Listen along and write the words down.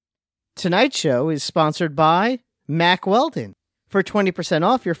Tonight's show is sponsored by Mack Weldon. For 20%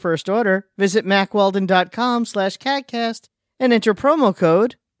 off your first order, visit mackweldon.com/CAGcast and enter promo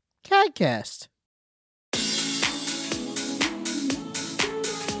code CAGcast.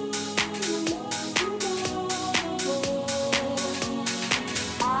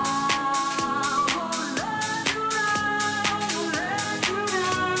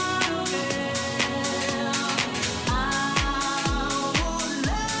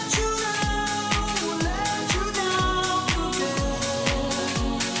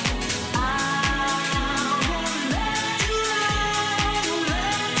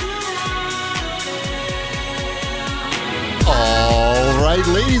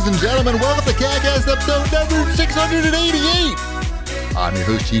 Ladies and gentlemen, welcome to CAGcast episode number 688. I'm your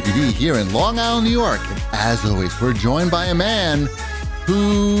host, GPD, here in Long Island, New York. And as always, we're joined by a man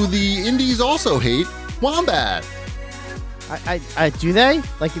who the indies also hate, Wombat. I do they?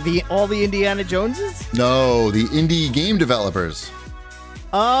 Like all the Indiana Joneses? No, the indie game developers.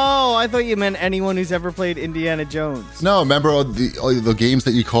 Oh, I thought you meant anyone who's ever played Indiana Jones. No, remember all the games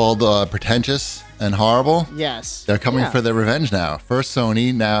that you called pretentious and horrible? Yes. They're coming for their revenge now. First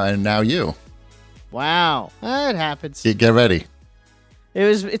Sony, now you. Wow. It happens. Get ready.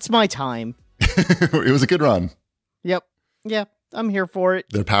 It's my time. It was a good run. Yep. Yeah, I'm here for it.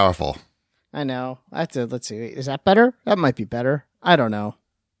 They're powerful. I know. Let's see. Is that better? That might be better. I don't know.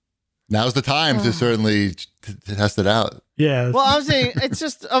 Now's the time to certainly to test it out. Yeah. Well, I'm saying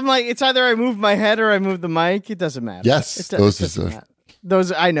I'm like, it's either I move my head or I move the mic. It doesn't matter. Yes. Those are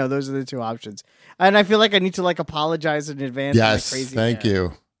the two options. And I feel like I need to apologize in advance. Yes. For my crazy Thank hair.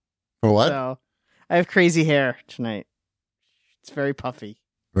 you. For what? So, I have crazy hair tonight. It's very puffy.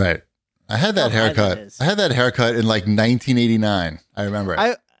 Right. I had that haircut. I had that haircut in 1989. I remember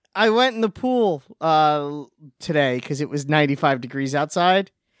it. I went in the pool today because it was 95 degrees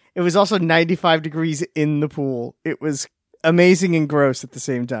outside. It was also 95 degrees in the pool. It was amazing and gross at the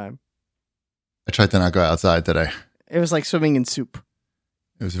same time. I tried to not go outside today. It was like swimming in soup.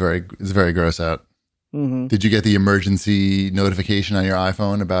 It was very gross out. Mm-hmm. Did you get the emergency notification on your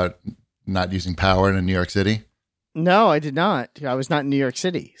iPhone about not using power in New York City? No, I did not. I was not in New York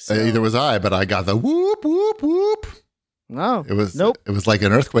City. So. Either was I, but I got the whoop, whoop, whoop. No, it was nope. It was like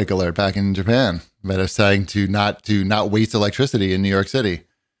an earthquake alert back in Japan. But it's saying to not waste electricity in New York City.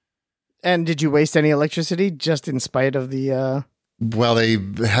 And did you waste any electricity just in spite of the? Well, they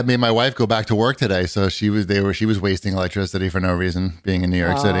had made my wife go back to work today, so she was wasting electricity for no reason, being in New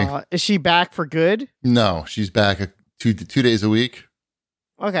York City. Is she back for good? No, she's back two days a week.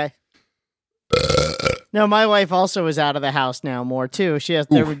 Okay. No, my wife also is out of the house now more too.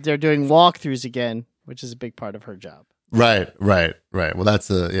 They're doing walkthroughs again, which is a big part of her job. Right. Well, that's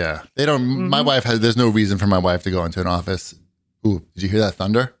yeah. They don't. Mm-hmm. My wife there's no reason for my wife to go into an office. Ooh, did you hear that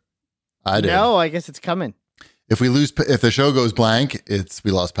thunder? I did. No, I guess it's coming. If the show goes blank,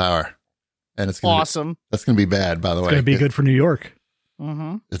 we lost power, and it's gonna awesome. That's gonna be bad, by the way. It's gonna be good for New York.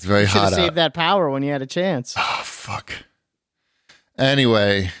 Mm-hmm. It's very hot out. Should have saved that power when you had a chance. Oh fuck.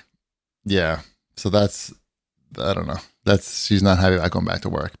 Anyway, yeah. So I don't know. She's not happy about going back to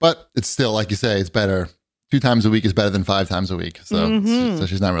work, but it's still, like you say, it's better. 2 times a week is better than 5 times a week. So, so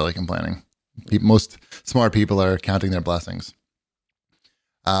she's not really complaining. Most smart people are counting their blessings.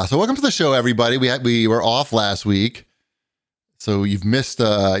 So welcome to the show, everybody. We were off last week, so you've missed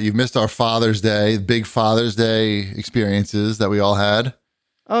our Father's Day, big Father's Day experiences that we all had.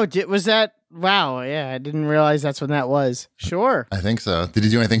 Oh, was that? Wow, yeah, I didn't realize that's when that was. Sure. I think so. Did you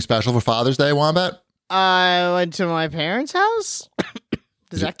do anything special for Father's Day, Wombat? I went to my parents' house.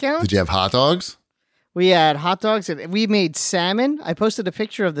 Does that count? Did you have hot dogs? We had hot dogs and we made salmon. I posted a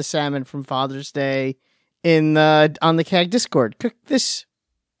picture of the salmon from Father's Day on the CAG Discord. Cook this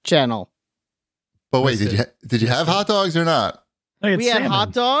channel. But wait, did you have hot dogs or not? We had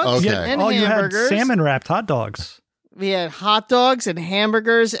hot dogs and hamburgers. You had salmon wrapped hot dogs. We had hot dogs and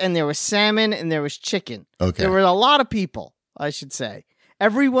hamburgers, and there was salmon and there was chicken. Okay. There were a lot of people, I should say.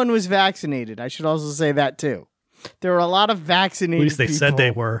 Everyone was vaccinated. I should also say that too. There were a lot of vaccinated people. At least they said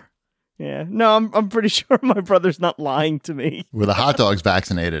they were. Yeah. No, I'm pretty sure my brother's not lying to me. Were the hot dogs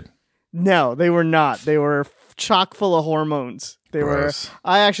vaccinated? No, they were not. They were chock full of hormones. Gross.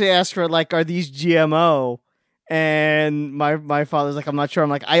 I actually asked her, are these GMO? And my father's like, I'm not sure. I'm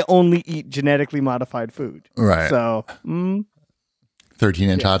like, I only eat genetically modified food. Right. So,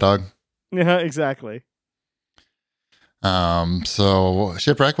 13-inch hot dog. Yeah, exactly. So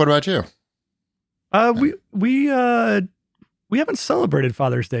Shipwreck, what about you? We haven't celebrated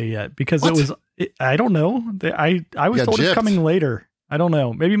Father's Day yet because I don't know. I was told it's coming later. I don't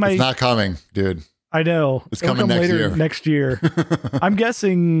know. Maybe it's not coming, dude. I know. It's It'll coming come next later year. next year. I'm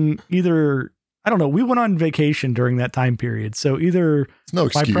guessing either, I don't know. We went on vacation during that time period. So either It's no my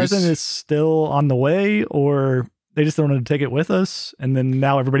excuse. present is still on the way or they just don't want to take it with us. And then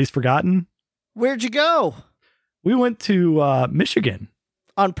now everybody's forgotten. Where'd you go? We went to Michigan.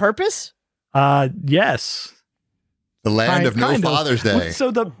 On purpose? Yes. The land of no Kind Father's Day.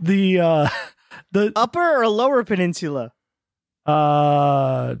 So the Upper or lower peninsula?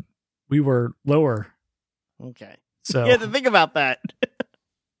 we were lower. Okay. So You had to think about that.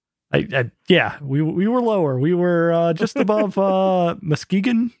 we were lower. We were just above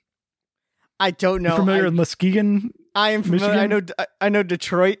Muskegon. I don't know. You familiar with Muskegon? I am familiar. Michigan? I know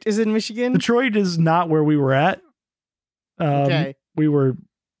Detroit is in Michigan. Detroit is not where we were at. Okay. We were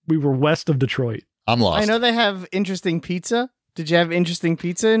west of Detroit. I'm lost. I know they have interesting pizza. Did you have interesting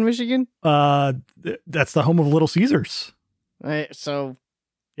pizza in Michigan? That's the home of Little Caesars. So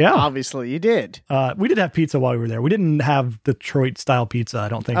Yeah. obviously you did. We did have pizza while we were there. We didn't have Detroit style pizza, I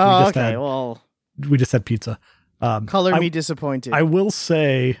don't think. Oh, okay. Well, We just had pizza. color me disappointed. I will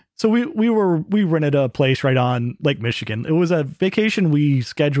say, so we rented a place right on Lake Michigan. It was a vacation we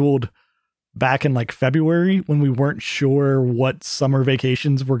scheduled back in like February when we weren't sure what summer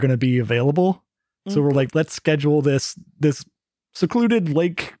vacations were going to be available. So we're like, let's schedule this secluded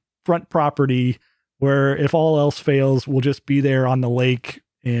lakefront property where if all else fails, we'll just be there on the lake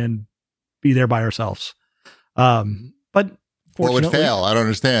and be there by ourselves. But what would fortunately, fail? I don't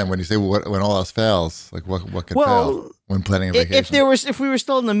understand when you say when all else fails. Like what could fail when planning a vacation? if we were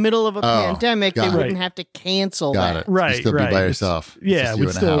still in the middle of a pandemic, they got it. wouldn't have to cancel Got that. it. Right, You'd still right. be by yourself. It's Yeah, just we you in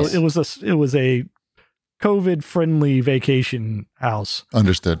a still house. it was a COVID friendly vacation house.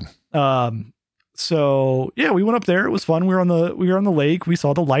 Understood. So yeah, we went up there. It was fun. We were on the lake. We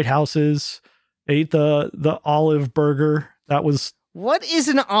saw the lighthouses. Ate the olive burger. That was What is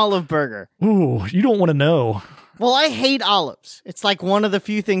an olive burger? ooh. You don't want to know. Well, I hate olives. It's like one of the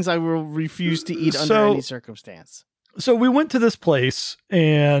few things I will refuse to eat under So- any circumstance. So we went to this place,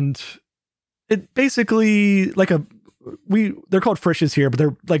 and it basically they're called Frisch's here, but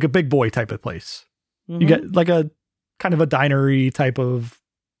they're like a big boy type of place. You get like a kind of a dinery type of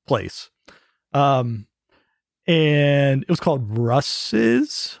place. And it was called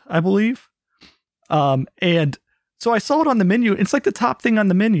Russ's, I believe. And so I saw it on the menu. It's like the top thing on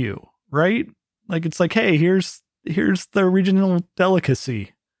the menu, right? Like it's like, hey, here's the original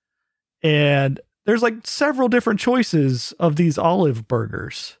delicacy. And there's like several different choices of these olive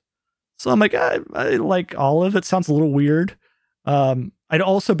burgers. So I'm like, I like olive. It sounds a little weird. I'd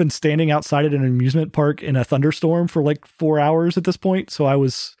also been standing outside at an amusement park in a thunderstorm for like 4 hours at this point. So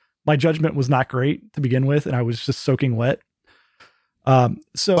my judgment was not great to begin with. And I was just soking wet.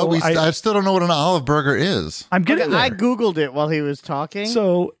 So But I still don't know what an olive burger is. I'm getting there. I Googled it while he was talking.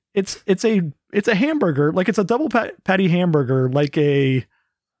 So it's a hamburger, like it's a double patty hamburger, like a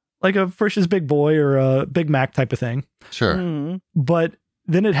Frisch's Big Boy or a Big Mac type of thing. Sure. Mhm. But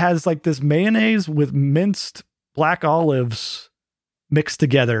then it has like this mayonnaise with minced black olives mixed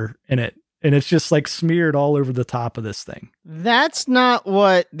together in it. And it's just like smeared all over the top of this thing. That's not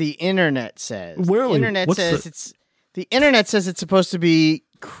what the internet says. Really? The internet What's says the internet says it's supposed to be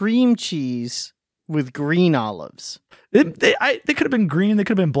cream cheese with green olives. They could have been green. They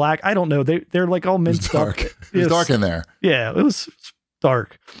could have been black. I don't know. They're like all It's minced dark. up. It's dark in there. Yeah, it was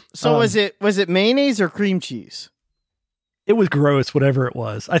dark. So was it mayonnaise or cream cheese? It was gross, whatever it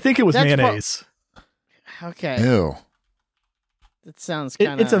was. I think it was That's mayonnaise. Okay. Ew. That sounds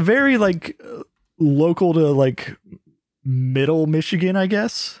kind of It's a very like local to like middle Michigan, I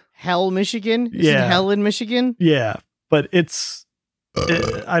guess. Hell, Michigan? Is Yeah. it Hell in Michigan? Yeah, but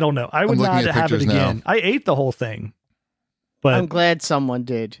I don't know. I would looking not at have it pictures now. again. I ate the whole thing, but I'm glad someone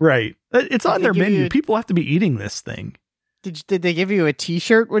did. right, it's on Did their they give menu. you- People have to be eating this thing. Did they give you a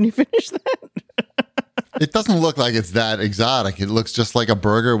T-shirt when you finished that? It doesn't look like it's that exotic. It looks just like a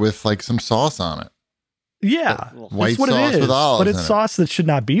burger with like some sauce on it. Yeah, White that's what sauce it is. with olives But it's in it. sauce that should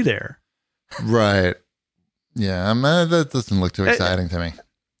not be there. Right. Yeah, that doesn't look too exciting to me.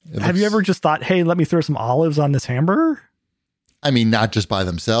 Have you ever just thought, hey, let me throw some olives on this hamburger? I mean, not just by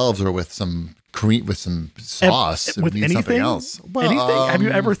themselves or with some cream, with some sauce. It with would need something anything? else. Well, Anything? Have you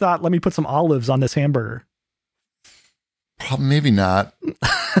ever thought, let me put some olives on this hamburger? Maybe not.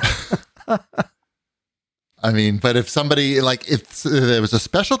 I mean, but if somebody if there was a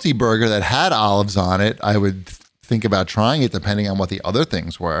specialty burger that had olives on it, I would think about trying it depending on what the other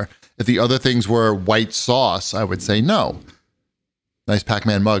things were. If the other things were white sauce, I would say no. Nice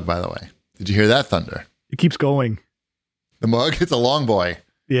Pac-Man mug, by the way. Did you hear that, Thunder? It keeps going. The mug? It's a long boy.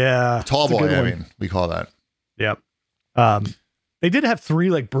 Yeah. Tall it's a boy, good I one. mean. We call that. Yep. They did have 3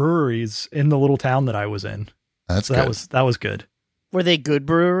 like breweries in the little town that I was in. That's so good. that was good. Were they good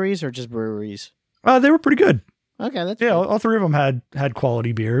breweries or just breweries? They were pretty good. Okay, that's Yeah, cool. all 3 of them had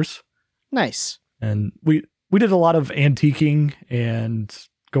quality beers. Nice. And we did a lot of antiquing and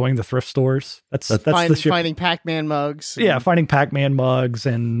going to thrift stores. That's the ship. Finding Pac-Man mugs. Yeah, finding Pac-Man mugs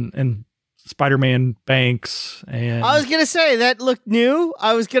and Spider-Man banks. And I was gonna say that looked new.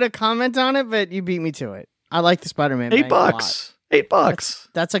 I was gonna comment on it, but you beat me to it. I like the Spider-Man. $8. $8.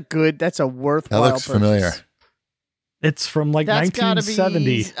 That's a worthwhile. That looks purchase. familiar. It's from like That's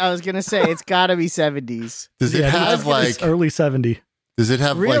 1970. I was gonna say it's gotta be 70s. Does it have like early 70? Does it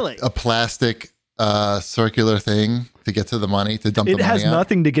have Really? like a plastic circular thing to get to the money to dump the It money has out?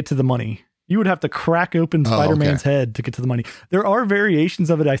 nothing to get to the money. You would have to crack open Spider-Man's head to get to the money. There are variations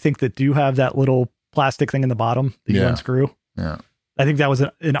of it, I think, that do have that little plastic thing in the bottom that you unscrew. Yeah. I think that was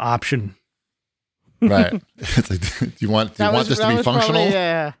an option. Right. It's like, do you want this to be functional?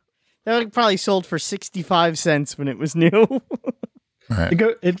 That was probably sold for 65 cents when it was new. Right.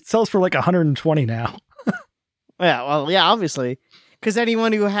 It sells for like 120 now. Obviously. Because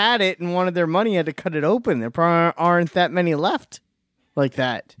anyone who had it and wanted their money had to cut it open. There probably aren't that many left like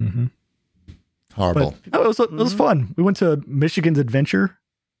that. Mm-hmm. Horrible. But, it was fun. We went to Michigan's Adventure,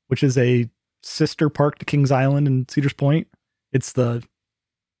 which is a sister park to Kings Island and Cedars Point. It's the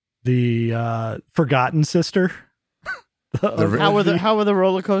forgotten sister. How were the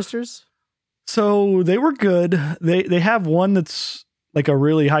roller coasters? So they were good. They have one that's like a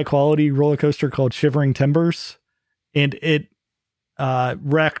really high quality roller coaster called Shivering Timbers, and it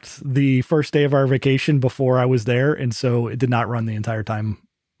wrecked the first day of our vacation before I was there, and so it did not run the entire time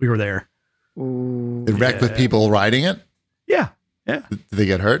we were there. Ooh, it wrecked with people riding it? Yeah. Did they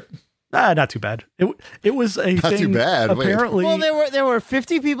get hurt? Not too bad. It was a not thing, too bad. Apparently, well, there were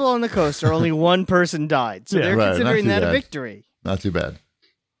 50 people on the coaster. Only one person died, so they're considering that a victory. Not too bad.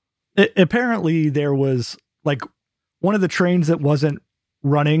 Apparently, there was like one of the trains that wasn't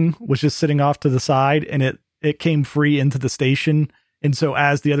running was just sitting off to the side, and it came free into the station. And so,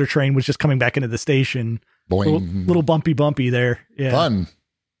 as the other train was just coming back into the station, little bumpy there. Yeah, fun.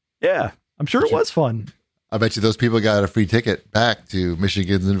 Yeah, I'm sure it was fun. I bet you those people got a free ticket back to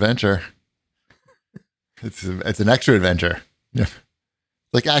Michigan's Adventure. It's an extra adventure. Yeah.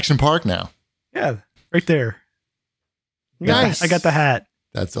 Like Action Park now. Yeah, right there. Nice. I got the hat.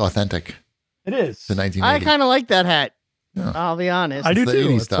 That's authentic. It is. The 1980. I kind of like that hat. Yeah. I'll be honest. I do the too.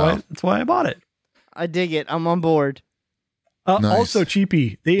 80s That's why I bought it. I dig it. I'm on board. Nice. Also,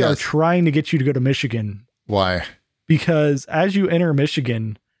 Cheapy, they are trying to get you to go to Michigan. Why? Because as you enter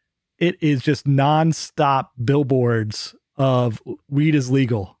Michigan, it is just nonstop billboards of weed is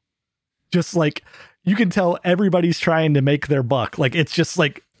legal. Just like you can tell everybody's trying to make their buck. Like it's just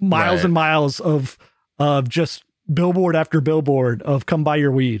like miles and miles of just billboard after billboard of come buy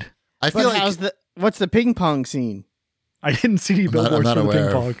your weed. I feel what's the ping pong scene? I didn't see any billboards for the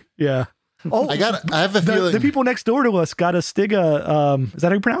ping pong. Yeah. Oh, I have a feeling the people next door to us got a Stiga. Is that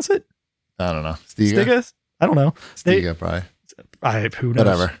how you pronounce it? I don't know. Stiga? I don't know. Stiga, probably. Who knows?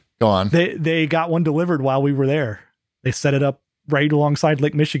 Whatever. Go on. They got one delivered while we were there. They set it up right alongside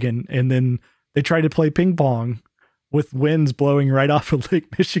Lake Michigan, and then they tried to play ping pong with winds blowing right off of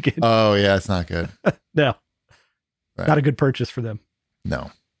Lake Michigan. Oh yeah, it's not good. No, right. Not a good purchase for them.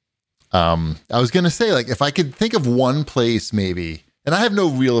 No. I was gonna say, like, if I could think of one place, maybe, and I have no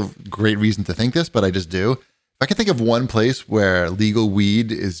real great reason to think this, but I just do. If I could think of one place where legal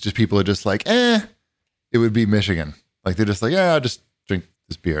weed is just people are just like, it would be Michigan. Like they're just like, I'll just drink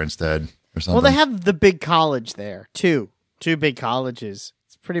this beer instead or something. Well, they have the big college there, two big colleges.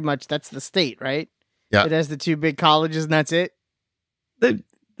 It's pretty much, that's the state, right? Yeah. It has the 2 big colleges and that's it.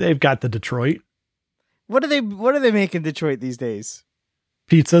 They've got the Detroit. What do they make in Detroit these days?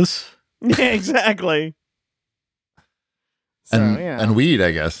 Pizzas. Yeah, exactly. And weed,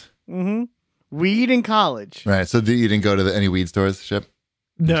 I guess. Mm-hmm. Weed in college. Right. So you didn't go to any weed stores, Ship?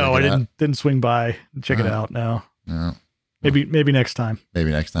 No, I didn't swing by and check it out. No. Maybe next time.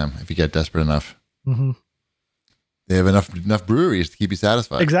 Maybe next time if you get desperate enough. Mm-hmm. They have enough breweries to keep you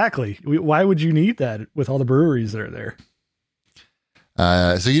satisfied. Exactly. Why would you need that with all the breweries that are there?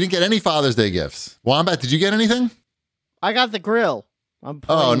 So you didn't get any Father's Day gifts. Wombat, did you get anything? I got the grill. I'm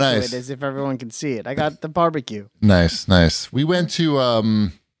pointing nice. to it as if everyone can see it. I got the barbecue. Nice. We went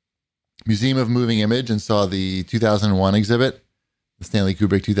to Museum of Moving Image and saw the 2001 exhibit, the Stanley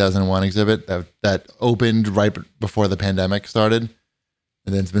Kubrick 2001 exhibit that opened right before the pandemic started,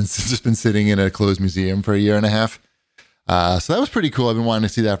 and then it's just been sitting in a closed museum for a year and a half. So that was pretty cool. I've been wanting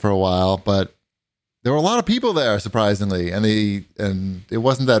to see that for a while, but there were a lot of people there, surprisingly, and it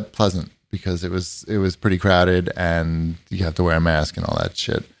wasn't that pleasant. because it was pretty crowded and you have to wear a mask and all that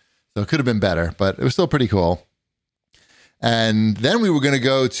shit. So it could have been better, but it was still pretty cool. And then we were going to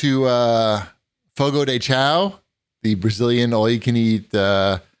go to Fogo de Chao, the Brazilian all-you-can-eat,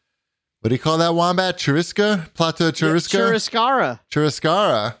 what do you call that wombat? Churisca? Plato Churisca? Churrascara.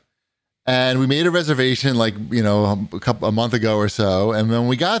 Churrascara. And we made a reservation a month ago or so. And when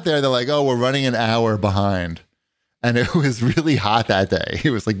we got there, they're like, oh, we're running an hour behind. And it was really hot that day. It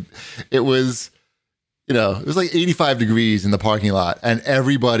was like 85 degrees in the parking lot. And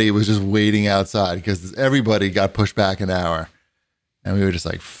everybody was just waiting outside because everybody got pushed back an hour. And we were just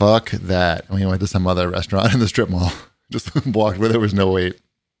like, fuck that. And we went to some other restaurant in the strip mall. Just walked where there was no wait.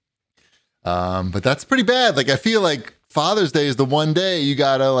 But that's pretty bad. Like, I feel like Father's Day is the one day you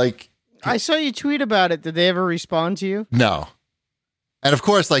gotta I saw you tweet about it. Did they ever respond to you? No. And of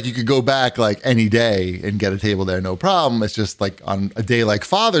course, you could go back any day and get a table there, no problem. It's just on a day like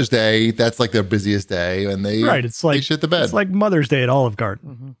Father's Day, that's their busiest day, and they they shit the bed. It's like Mother's Day at Olive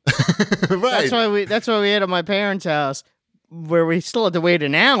Garden. Mm-hmm. Right. That's why we ate at my parents' house, where we still had to wait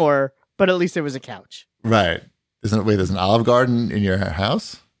an hour, but at least there was a couch. Right. There's an Olive Garden in your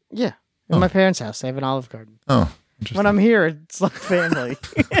house? Yeah. In my parents' house, they have an Olive Garden. Oh, interesting. When I'm here, it's like family.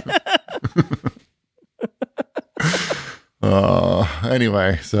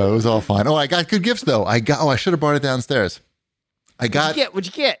 Anyway, so it was all fine. Oh, I got good gifts though. I should have brought it downstairs. What'd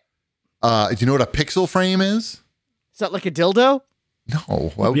you get? Do you know what a pixel frame is? Is that like a dildo?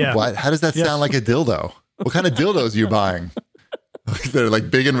 No. Yeah. What? How does that sound like a dildo? What kind of dildos are you buying? They're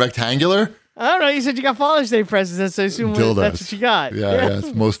big and rectangular? I don't know. You said you got Father's Day presents, so I assume Dildos. that's what you got. Yeah,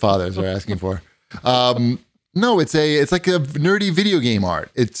 yes. Most fathers are asking for. No, it's like a nerdy video game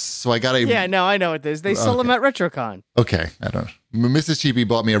art. I got a... Yeah, no, I know what it is. They sell them at RetroCon. Okay, I don't... Mrs. Cheapy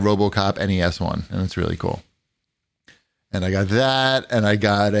bought me a RoboCop NES one, and it's really cool. And I got that, and I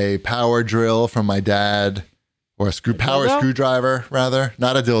got a power drill from my dad, or a power screwdriver, rather.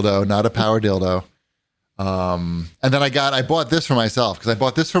 Not a dildo, not a power dildo. And then I bought this for myself, because I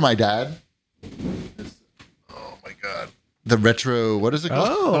bought this for my dad. Oh, my God. The retro, what is it called?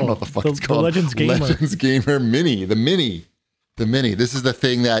 Oh, I don't know what the fuck it's called. The Legends Gamer. Legends Gamer Mini. The Mini. This is the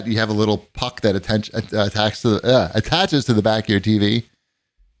thing that you have a little puck that attaches to the back of your TV.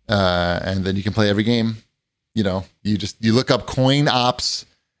 And then you can play every game. You look up Coin Ops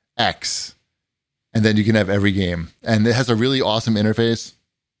X, and then you can have every game. And it has a really awesome interface.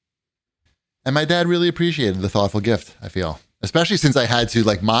 And my dad really appreciated the thoughtful gift, I feel. Especially since I had to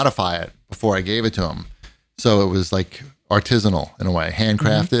modify it before I gave it to him. So it was artisanal in a way,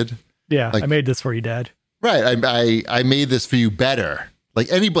 handcrafted. Mm-hmm. Yeah, I made this for you, Dad. Right. I made this for you better.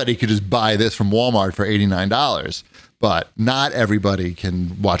 Anybody could just buy this from Walmart for $89, but not everybody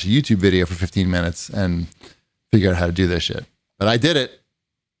can watch a YouTube video for 15 minutes and figure out how to do this shit. But I did it.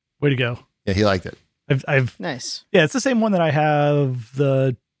 Way to go. Yeah, he liked it. I've nice. Yeah, it's the same one that I have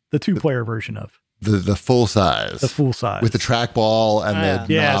the 2-player version of. The full size. The full size. With the trackball and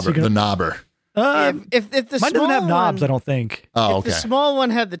the knobber. If the mine doesn't have knobs, one, I don't think. Oh, if the small one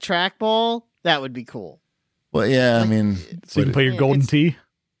had the trackball, that would be cool. Well, yeah, so you can play your Golden Tee.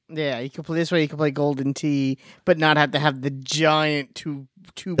 Yeah, you can play this way. You can play Golden Tee, but not have to have the giant two.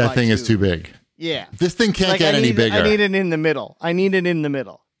 That thing is too big. Yeah, this thing can't get any bigger. I need it in the middle.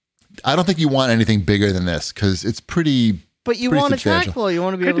 I don't think you want anything bigger than this because it's pretty. But you want a trackball. You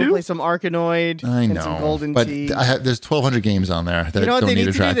want to be able to play some Arkanoid and some Golden Tee. But there's 1,200 games on there that what don't they need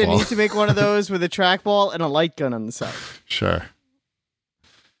a to do? trackball. They need to make one of those with a trackball and a light gun on the side. Sure.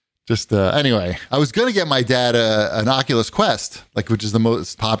 Just anyway, I was gonna get my dad an Oculus Quest, which is the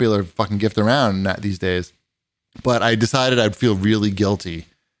most popular fucking gift around these days. But I decided I'd feel really guilty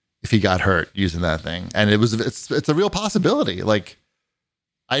if he got hurt using that thing, and it's a real possibility.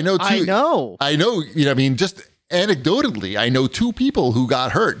 I know. Just anecdotally, I know 2 people who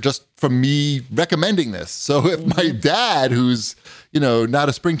got hurt just from me recommending this. So if my dad, who's not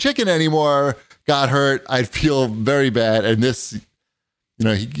a spring chicken anymore, got hurt, I'd feel very bad. And this.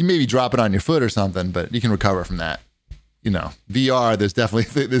 You maybe drop it on your foot or something, but you can recover from that. VR, there's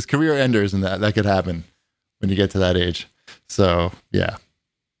definitely there's career enders in that could happen when you get to that age. So yeah.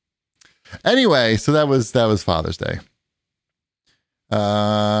 Anyway, so that was Father's Day.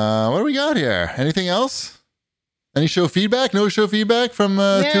 What do we got here? Anything else? Any show feedback? No show feedback from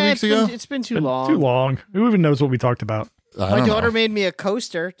 2 weeks ago? It's been too long. Too long. Who even knows what we talked about? My daughter made me a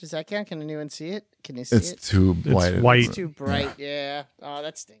coaster. Does that count? Can anyone see it? Can you see it? It's too white. It's white. It's too bright. Yeah. Oh,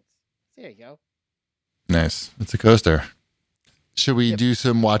 that stinks. There you go. Nice. It's a coaster. Should we do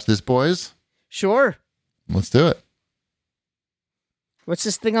some Watch This, boys? Sure. Let's do it. What's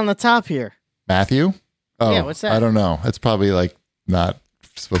this thing on the top here? Matthew? Oh, yeah, what's that? I don't know. It's probably not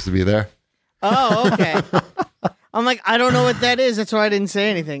supposed to be there. Oh, okay. I'm like, I don't know what that is. That's why I didn't say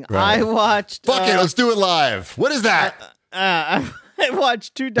anything. Right. I watched. Fuck it, let's do it live. What is that? I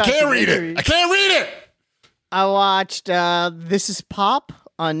watched two documentaries. I can't read it. I can't read it. I watched This Is Pop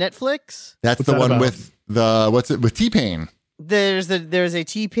on Netflix. That's What's the that one about? with with T-Pain. There's a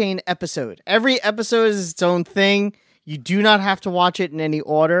T-Pain episode. Every episode is its own thing. You do not have to watch it in any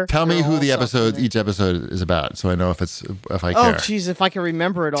order. Tell me They're who all the episode, supplemented. each episode is about, so I know if I Oh, care. jeez, if I can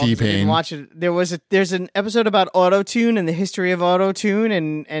remember it all. 'Cause I T-Pain. didn't watch it. There's an episode about auto-tune and the history of auto-tune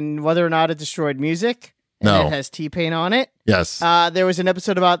and whether or not it destroyed music. And No. it has T-Pain on it. Yes. There was an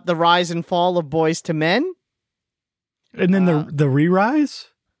episode about the rise and fall of Boys to Men. And then the re-rise?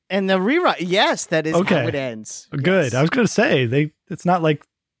 And the rewrite. Yes, that is Okay. how it ends. Good. Yes. I was going to say, it's not like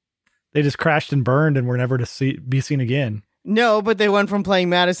they just crashed and burned and were never to be seen again. No, but they went from playing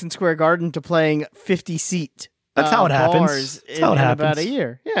Madison Square Garden to playing 50-seat. That's how it happens. Bars That's how it in about happens. a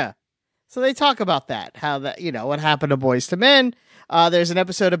year. Yeah. So they talk about that, how that, what happened to Boys to Men. There's an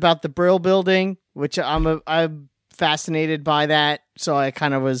episode about the Brill Building, which I'm fascinated by that. So I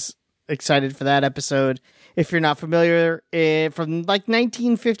kind of was excited for that episode. If you're not familiar, from like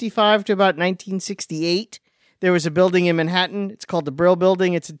 1955 to about 1968, there was a building in Manhattan. It's called the Brill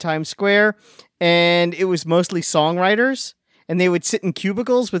Building. It's in Times Square. And it was mostly songwriters. And they would sit in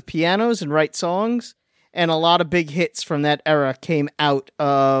cubicles with pianos and write songs. And a lot of big hits from that era came out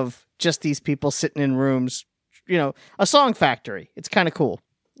of just these people sitting in rooms, a song factory. It's kind of cool.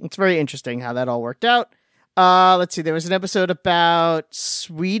 It's very interesting how that all worked out. Let's see. There was an episode about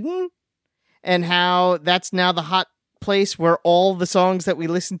Sweden and how that's now the hot place where all the songs that we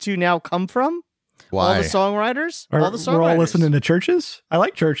listen to now come from. Why? All the songwriters. All the songwriters. We're all listening to churches? I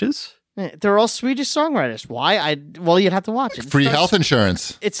like churches. Yeah, they're all Swedish songwriters. Why? Well, you'd have to watch it. Free health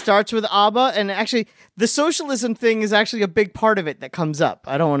insurance. It starts with ABBA, and actually, the socialism thing is actually a big part of it that comes up.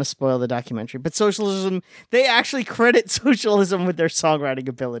 I don't want to spoil the documentary, but socialism, they actually credit socialism with their songwriting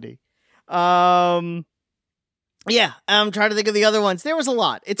ability. Yeah, I'm trying to think of the other ones. There was a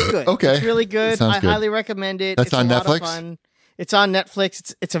lot. It's good. Okay. It's really good. Sounds I good. highly recommend it. That's it's on a lot Netflix? of fun. It's on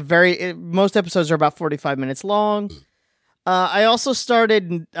Netflix. Most episodes are about 45 minutes long. I also started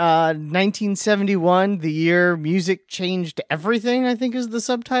 1971, the year music changed everything, I think is the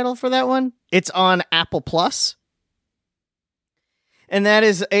subtitle for that one. It's on Apple Plus. And that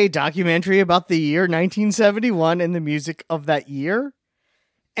is a documentary about the year 1971 and the music of that year.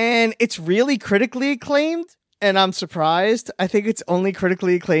 And it's really critically acclaimed, and I'm surprised. I think it's only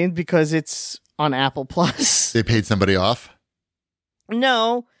critically acclaimed because it's on Apple Plus. They paid somebody off.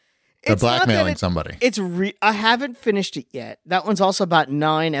 No. They're It's not that blackmailing somebody. I haven't finished it yet. That one's also about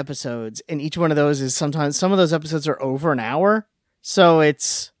 9 episodes, and each one of those is some of those episodes are over an hour. So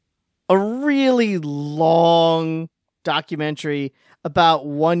it's a really long documentary about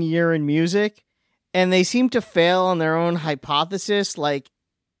 1 year in music, and they seem to fail on their own hypothesis like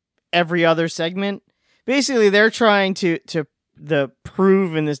every other segment. Basically, they're trying to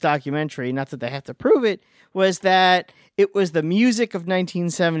prove in this documentary, not that they have to prove it, was that it was the music of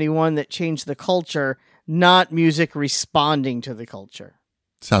 1971 that changed the culture, not music responding to the culture.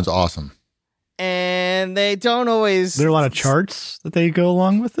 Sounds awesome. And they don't always. There are a lot of charts that they go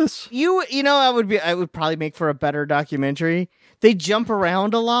along with this. I would probably make for a better documentary. They jump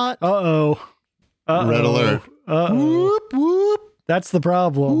around a lot. Uh-oh. Red alert. Uh-oh. Whoop, whoop, That's the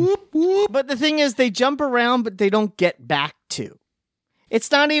problem. whoop, whoop. But the thing is, they jump around, but they don't get back to. It's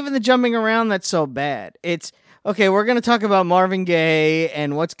not even the jumping around that's so bad. It's, okay, we're going to talk about Marvin Gaye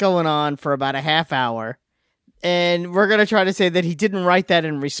and what's going on for about a half hour. And we're going to try to say that he didn't write that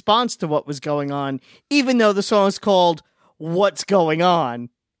in response to what was going on, even though the song is called What's Going On.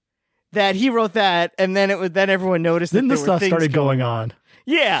 That he wrote that, and then everyone noticed Then that the there were stuff things started going on.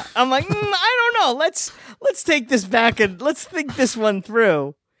 Yeah, I'm like, I don't know. Let's take this back and let's think this one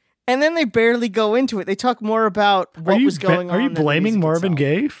through. And then they barely go into it. They talk more about what was going on. Are you than the blaming music Marvin itself.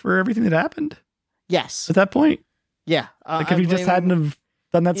 Gaye for everything that happened Yes. at that point? Yeah. Like if he just hadn't have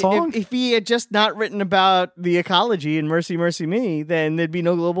done that song? If he had just not written about the ecology and Mercy, Mercy Me, then there'd be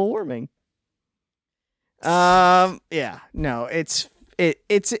no global warming. Yeah. No, it's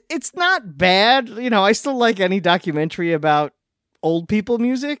not bad. I still like any documentary about old people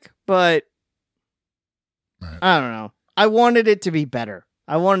music, but Right. I don't know. I wanted it to be better.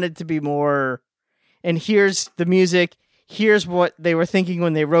 I wanted it to be more, and here's the music, here's what they were thinking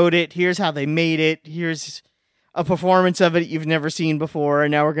when they wrote it, here's how they made it, here's a performance of it you've never seen before,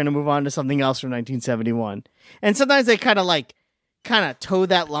 and now we're going to move on to something else from 1971. And sometimes they kind of toe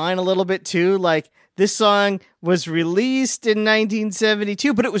that line a little bit too, like this song was released in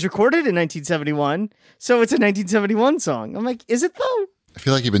 1972, but it was recorded in 1971, so it's a 1971 song. I'm like, is it though? I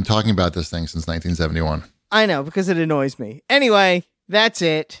feel like you've been talking about this thing since 1971. I know, because it annoys me. Anyway, that's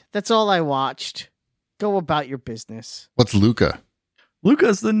it. That's all I watched. Go about your business. What's Luca?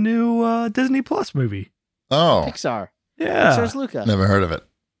 Luca's the new Disney Plus movie. Oh, Pixar. Yeah. Pixar's Luca. never heard of it.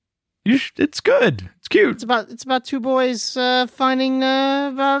 It's good. It's cute. It's about two boys finding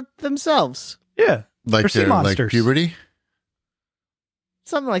about themselves. Yeah. Like They're sea like monsters. puberty?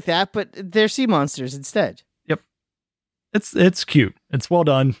 Something like that, but they're sea monsters instead. It's cute. It's well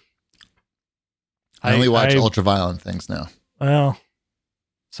done. I only watch ultra-violent things now. Well,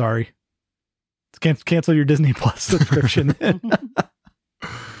 sorry. Cancel your Disney Plus subscription.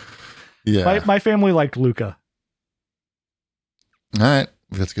 Yeah. My family liked Luca. All right.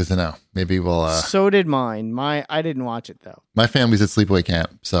 That's good to know. Maybe we'll... So did mine. I didn't watch it, though. My family's at sleepaway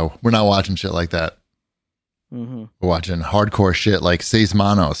camp, so we're not watching shit like that. Mm-hmm. We're watching hardcore shit like Seis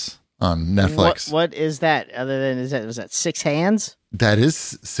Manos on Netflix. What is that? Other than, was that Six Hands? That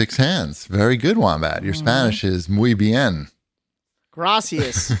is Six Hands. Very good, Wombat. Your Spanish is muy bien.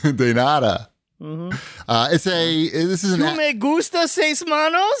 Gracias. De nada. Mm-hmm. This is ¿Tú me gusta seis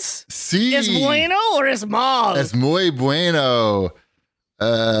manos? Sí. ¿Es bueno or es mal? Es muy bueno.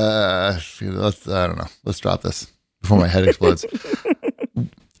 I don't know. Let's drop this before my head explodes.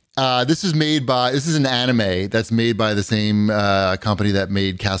 This is an anime that's made by the same company that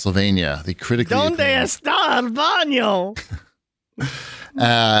made Castlevania. The critically ¿Dónde acclaimed. está el baño?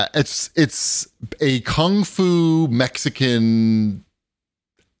 It's a kung fu Mexican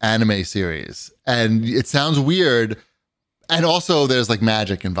anime series, and it sounds weird, and also there's like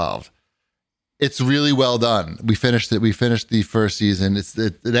magic involved. It's really well done. We finished it. We finished the first season.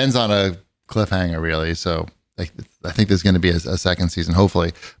 It ends on a cliffhanger, really. So I think there's going to be a second season,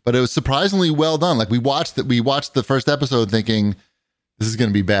 hopefully. But it was surprisingly well done. Like we watched the first episode thinking this is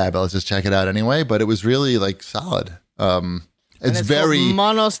going to be bad, but let's just check it out anyway. But it was really like solid. It's very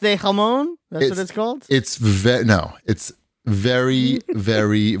Manos de Jamón. That's what it's called. It's very,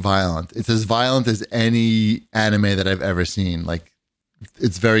 very violent. It's as violent as any anime that I've ever seen. Like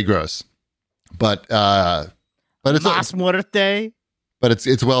it's very gross. But it's Mas muerte. But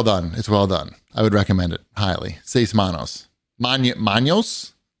it's well done. It's well done. I would recommend it highly. Seis manos.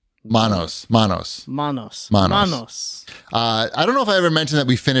 Manos. I don't know if I ever mentioned that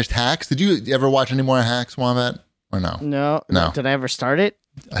we finished Hacks. Did you ever watch any more Hacks, Wombat? Or no? No. Did I ever start it?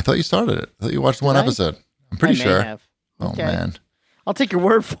 I thought you started it. I thought you watched one episode. I'm pretty sure. May have. Okay. Oh man. I'll take your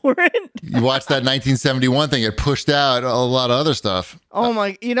word for it. You watched that 1971 thing. It pushed out a lot of other stuff. Oh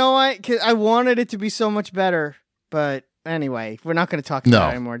my! You know what? 'Cause I wanted it to be so much better, but anyway, we're not going to talk about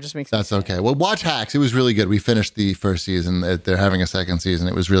it anymore. It just makes that's okay. Well, watch Hacks. It was really good. We finished the first season. They're having a second season.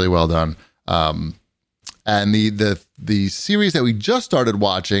 It was really well done. And the series that we just started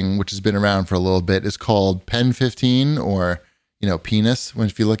watching, which has been around for a little bit, is called Pen 15, or penis.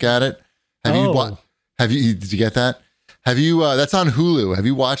 If you look at it, did you get that? Have you? That's on Hulu. Have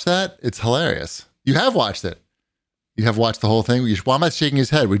you watched that? It's hilarious. You have watched it. You have watched the whole thing. Wombat's shaking his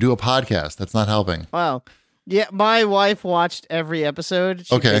head. We do a podcast. That's not helping. Wow. Yeah, my wife watched every episode.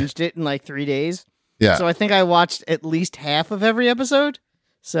 She binged it in like 3 days. Yeah. So I think I watched at least half of every episode.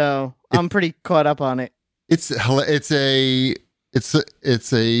 So I'm pretty caught up on it. It's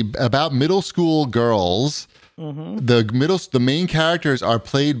about middle school girls. Mm-hmm. The main characters are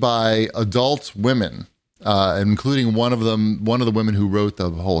played by adult women. Including one of the women who wrote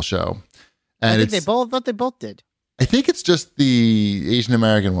the whole show. And I thought they both did. I think it's just the Asian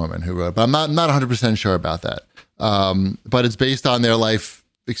American woman who wrote, but I'm not 100% sure about that. But it's based on their life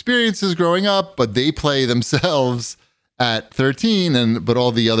experiences growing up, but they play themselves at 13, but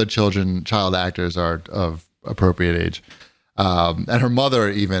all the other child actors are of appropriate age. And her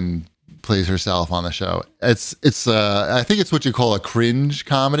mother even plays herself on the show. It's I think it's what you call a cringe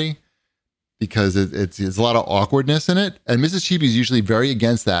comedy, because it's a lot of awkwardness in it. And Mrs. Cheapy is usually very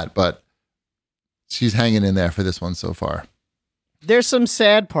against that, but she's hanging in there for this one so far. There's some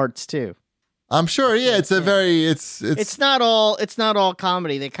sad parts too. I'm sure. Yeah, it's not all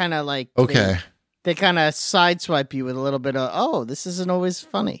comedy. They kind of like They kind of sideswipe you with a little bit of this isn't always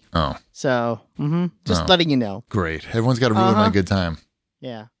funny. Oh, so just letting you know. Great. Everyone's got to ruin my good time.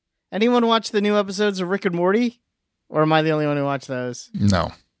 Yeah. Anyone watch the new episodes of Rick and Morty, or am I the only one who watched those?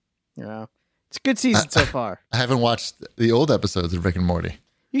 No. Yeah. It's a good season so far. I haven't watched the old episodes of Rick and Morty.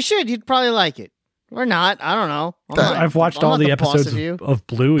 You should. You'd probably like it. Or not. I don't know. I've watched all the episodes of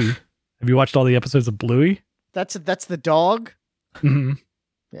Bluey. Have you watched all the episodes of Bluey? That's the dog? Mm-hmm.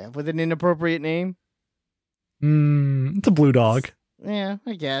 Yeah, with an inappropriate name? It's a blue dog. Yeah,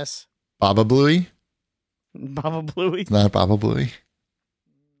 I guess. Baba Bluey? Baba Bluey? It's not Baba Bluey.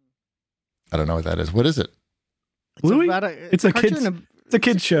 I don't know what that is. What is it? Bluey? It's a kid's It's a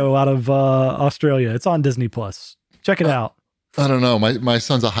kid's show out of Australia. It's on Disney Plus. Check it out. I don't know. My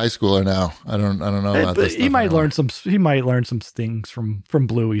son's a high schooler now. I don't know about this. He might learn some things from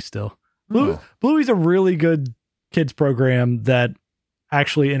Bluey still. Bluey's a really good kids program that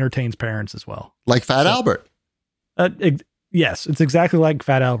actually entertains parents as well. Like Fat Albert. Yes, it's exactly like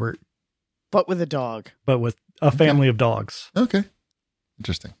Fat Albert, but with a dog. But with a family of dogs. Okay.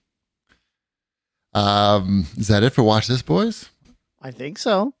 Interesting. Is that it for Watch This, boys? I think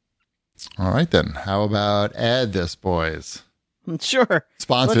so. All right, then. How about Add This, boys? Sure.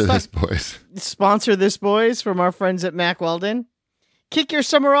 Sponsor this, boys. Sponsor this, boys, from our friends at Mack Weldon. Kick your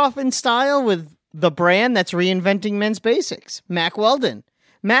summer off in style with the brand that's reinventing men's basics, Mack Weldon.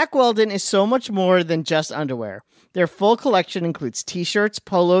 Mack Weldon is so much more than just underwear. Their full collection includes t-shirts,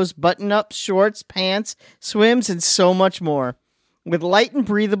 polos, button-ups, shorts, pants, swims, and so much more. With light and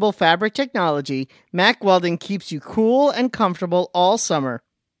breathable fabric technology, Mack Weldon keeps you cool and comfortable all summer.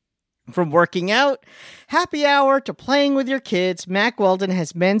 From working out, happy hour, to playing with your kids, Mack Weldon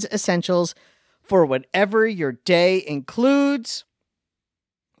has men's essentials for whatever your day includes.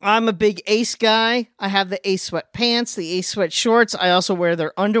 I'm a big Ace guy. I have the Ace Sweat pants, the Ace Sweat shorts. I also wear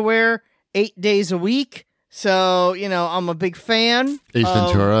their underwear 8 days a week. So, I'm a big fan. Ace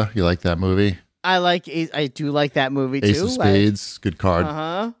Ventura, you like that movie? I do like that movie too. Ace of Spades, good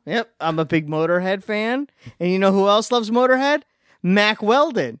card. Yep. I'm a big Motorhead fan. And you know who else loves Motorhead? Mack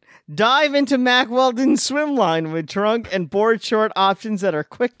Weldon. Dive into Mack Weldon's swim line with trunk and board short options that are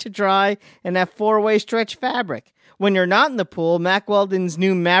quick to dry and have 4-way stretch fabric. When you're not in the pool, Mack Weldon's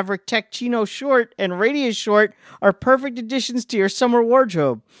new Maverick Tech Chino short and Radius short are perfect additions to your summer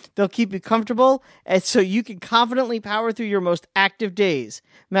wardrobe. They'll keep you comfortable, and so you can confidently power through your most active days.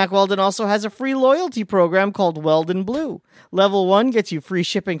 Mack Weldon also has a free loyalty program called Weldon Blue. Level 1 gets you free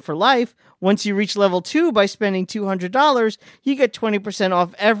shipping for life. Once you reach level 2 by spending $200, you get 20%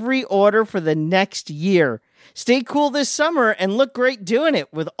 off every order for the next year. Stay cool this summer and look great doing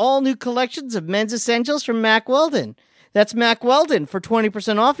it with all new collections of men's essentials from Mack Weldon. That's Mack Weldon. For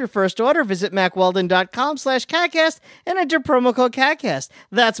 20% off your first order, visit MackWeldon.com/CAGcast and enter promo code CAGcast.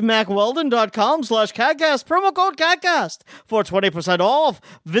 That's MackWeldon.com/CAGcast, promo code CAGcast. For 20% off,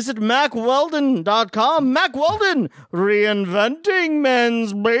 visit MackWeldon.com. Mack Weldon, reinventing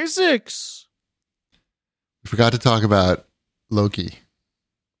men's basics. We forgot to talk about Loki.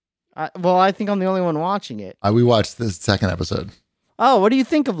 I think I'm the only one watching it. We watched the second episode. Oh, what do you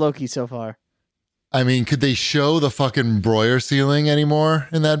think of Loki so far? I mean, could they show the fucking Breuer ceiling anymore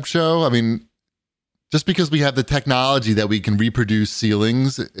in that show? I mean, just because we have the technology that we can reproduce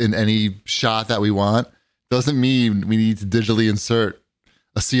ceilings in any shot that we want doesn't mean we need to digitally insert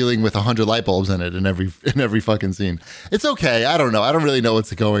a ceiling with 100 light bulbs in it in every fucking scene. It's okay. I don't know. I don't really know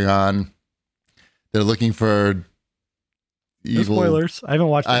what's going on. They're looking for evil. No spoilers. I haven't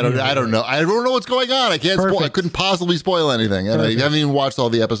watched. I don't know. I don't know what's going on. I can't spoil. I couldn't possibly spoil anything. And I haven't even watched all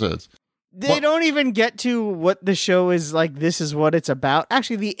the episodes. They don't even get to what the show is like. This is what it's about.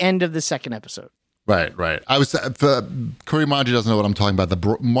 Actually, the end of the second episode. Right. I was Curry Manji doesn't know what I'm talking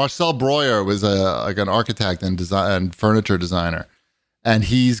about. Marcel Breuer was an architect and furniture designer, and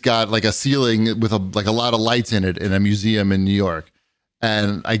he's got like a ceiling with a lot of lights in it in a museum in New York.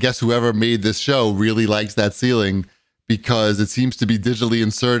 And I guess whoever made this show really likes that ceiling because it seems to be digitally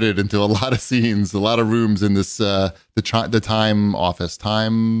inserted into a lot of scenes, a lot of rooms in this the Time Office,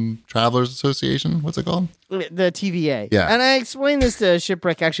 Time Travelers Association. What's it called? The TVA. Yeah. And I explained this to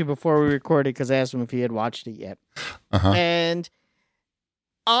Shipwreck actually before we recorded because I asked him if he had watched it yet. And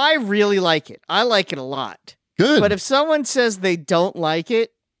I really like it. I like it a lot. Good. But if someone says they don't like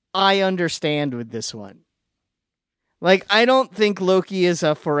it, I understand with this one. Like, I don't think Loki is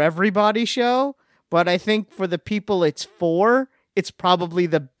a for everybody show. But I think for the people it's for, it's probably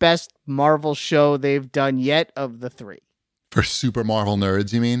the best Marvel show they've done yet of the three. For super Marvel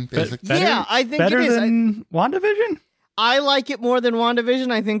nerds, you mean? Basically? Yeah, I think better it is. Than WandaVision? I like it more than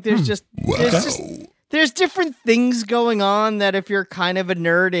WandaVision. I think there's there's different things going on that if you're kind of a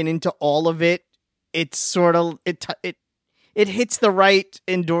nerd and into all of it, it's sort of it hits the right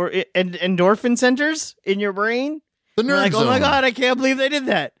endorphin centers in your brain. The nerd like, zone. Oh my god, I can't believe they did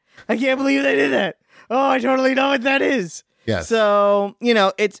that. I can't believe they did that. Oh, I totally know what that is. Yes. So,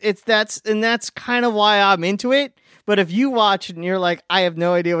 that's kind of why I'm into it. But if you watch it and you're like, I have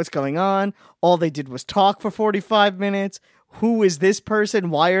no idea what's going on. All they did was talk for 45 minutes. Who is this person?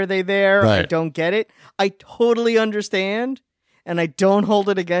 Why are they there? Right. I don't get it. I totally understand. And I don't hold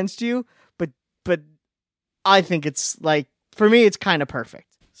it against you. But I think it's like, for me, it's kind of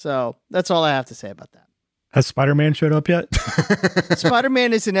perfect. So that's all I have to say about that. Has Spider-Man showed up yet?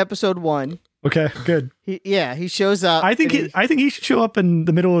 Spider-Man is in episode 1. Okay, good. He shows up. I think he should show up in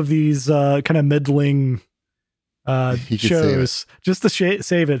the middle of these kind of middling shows just to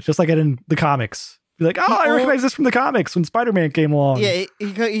save it, just like it in the comics. Be like, I recognize this from the comics when Spider-Man came along. Yeah,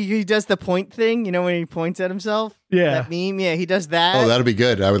 he does the point thing, when he points at himself. Yeah. That meme, he does that. Oh, that'll be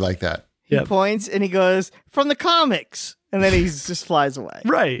good. I would like that. He points and he goes, from the comics. And then he just flies away.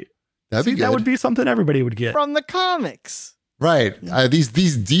 Right. That'd be good. That would be something everybody would get. From the comics. Right.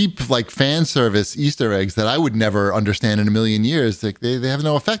 These deep like fan service Easter eggs that I would never understand in a million years. Like they have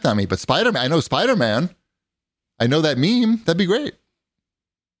no effect on me. But Spider-Man, I know Spider-Man. I know that meme. That'd be great.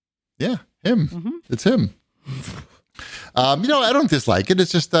 Yeah, him. Mm-hmm. It's him. I don't dislike it.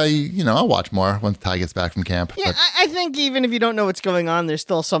 It's just I'll watch more once Ty gets back from camp. Yeah, I think even if you don't know what's going on, there's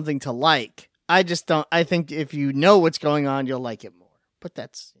still something to like. I just don't. I think if you know what's going on, you'll like it more. But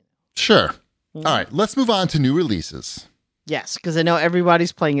that's sure. Mm-hmm. All right, let's move on to new releases. Yes, because I know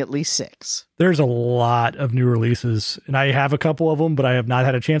everybody's playing at least 6. There's a lot of new releases, and I have a couple of them, but I have not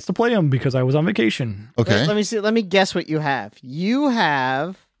had a chance to play them because I was on vacation. Okay. Let me see. Let me guess what you have. You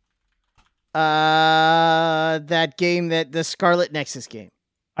have that game, the Scarlet Nexus game.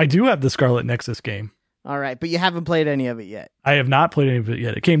 I do have the Scarlet Nexus game. All right, but you haven't played any of it yet. I have not played any of it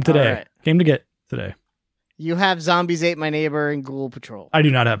yet. It came today. Right. Came to get today. You have Zombies Ate My Neighbor and Ghoul Patrol. I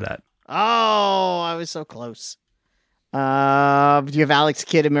do not have that. Oh, I was so close. Do you have Alex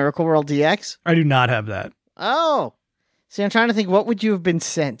Kidd and Miracle World DX? I do not have that. Oh. See, I'm trying to think, what would you have been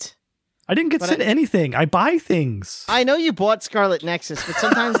sent? I didn't get sent anything. I buy things. I know you bought Scarlet Nexus, but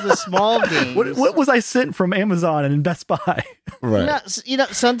sometimes the small games... What was I sent from Amazon and Best Buy? Right.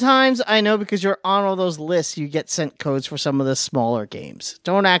 Sometimes I know because you're on all those lists, you get sent codes for some of the smaller games.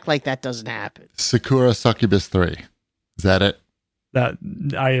 Don't act like that doesn't happen. Sakura Succubus 3. Is that it? That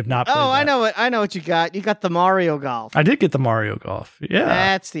I have not played that. I know it. I know what you got. You got the Mario Golf. I did get the Mario Golf. Yeah.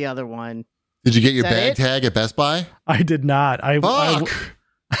 That's the other one. Did you get your bag tag at Best Buy? I did not. Fuck!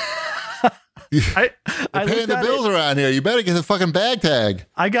 I paying the bills around here. You better get the fucking bag tag.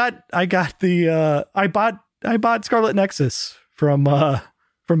 I bought Scarlet Nexus from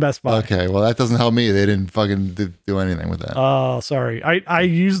Best Buy. Okay, well that doesn't help me. They didn't fucking do anything with that. Oh, sorry. I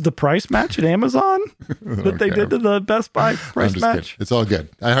used the price match at Amazon that they did to the Best Buy price match. Kidding. It's all good.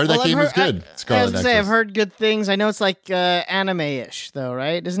 I heard that game was good. Scarlet Nexus. I've heard good things. I know it's like anime-ish though,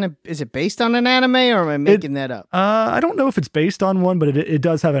 right? Isn't it? Is it based on an anime, or am I making that up? I don't know if it's based on one, but it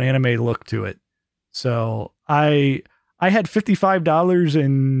does have an anime look to it. So I had $55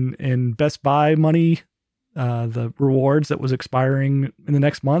 in Best Buy money, the rewards that was expiring in the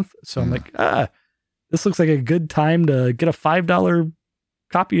next month. So I'm like, this looks like a good time to get a $5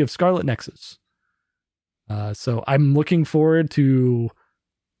 copy of Scarlet Nexus. So I'm looking forward to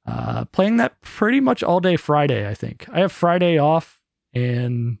playing that pretty much all day Friday, I think. I have Friday off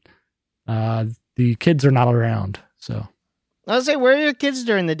and the kids are not around. So I was say, where are your kids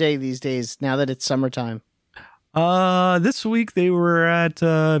during the day these days now that it's summertime? This week they were at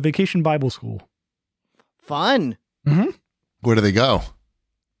Vacation Bible School. Fun. Mm-hmm. Where do they go?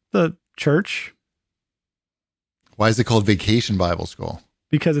 The church. Why is it called Vacation Bible School?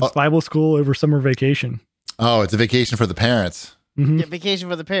 Because it's Bible school over summer vacation. Oh, it's a vacation for the parents. Mm-hmm. Yeah, vacation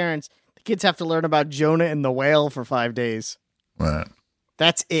for the parents. The kids have to learn about Jonah and the whale for 5 days. Right.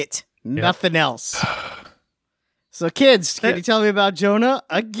 That's it. Yep. Nothing else. So kids, can you tell me about Jonah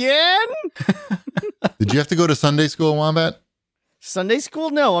again? Did you have to go to Sunday school, Wombat? Sunday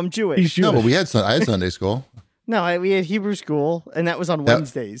school? No, I'm Jewish. He's Jewish. No, but I had Sunday school. No, we had Hebrew school, and that was on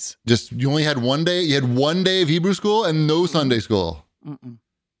Wednesdays. You only had one day? You had one day of Hebrew school and no Sunday school? Mm-mm.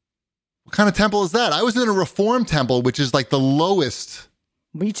 What kind of temple is that? I was in a Reform temple, which is like the lowest.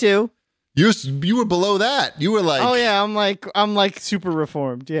 Me too. You were below that. You were like... Oh, yeah, I'm like super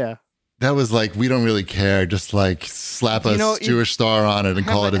Reformed, yeah. That was like, we don't really care. Just like slap a Jewish star on it and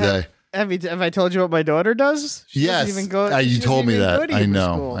call it a day. Have I told you what my daughter does? She yes. Even go, you told me that. I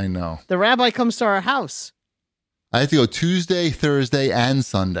know. School. I know. The rabbi comes to our house. I have to go Tuesday, Thursday, and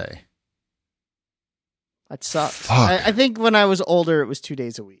Sunday. That sucks. Fuck. I think when I was older, it was 2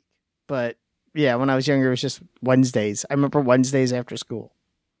 days a week. But yeah, when I was younger, it was just Wednesdays. I remember Wednesdays after school.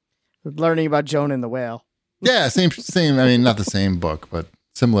 Learning about Jonah and the whale. Yeah, same. I mean, not the same book, but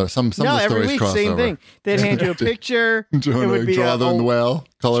similar. Some of the stories every week, cross same over. thing. They'd hand you a picture. Jonah, it would be draw in the whale,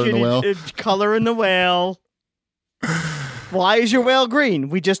 color in the whale. Color in the whale. Why is your whale green?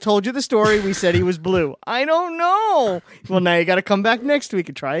 We just told you the story. We said he was blue. I don't know. Well, now you got to come back next week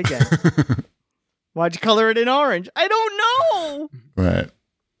and try again. Why'd you color it in orange? I don't know. Right.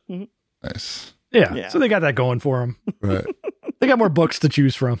 Mm-hmm. Nice. Yeah. So they got that going for them. Right. They got more books to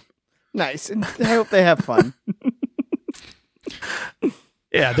choose from. Nice. And I hope they have fun.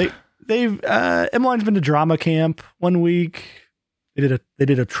 Yeah, they've Emmeline's been to drama camp 1 week. They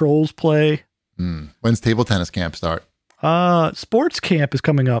did a trolls play. When's table tennis camp start? Sports camp is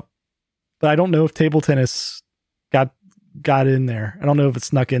coming up, but I don't know if table tennis got in there. I don't know if it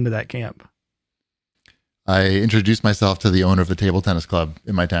snuck into that camp. I introduced myself to the owner of the table tennis club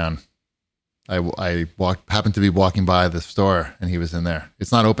in my town. I happened to be walking by the store, and he was in there.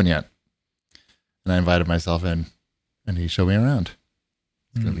 It's not open yet, and I invited myself in, and he showed me around.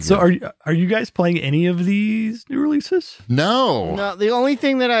 So are you guys playing any of these new releases? No. The only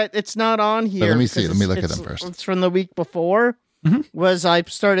thing that it's not on here. But let me see. Let me look at them first. It's from the week before. Was I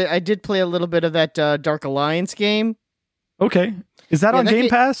did play a little bit of that Dark Alliance game. Okay. Is that on Game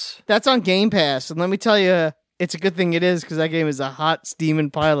Pass? That's on Game Pass. And let me tell you, it's a good thing it is, because that game is a hot,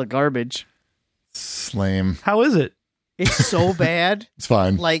 steaming pile of garbage. Slame. How is it? It's so bad. It's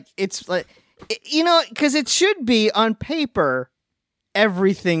fine. Because it should be on paper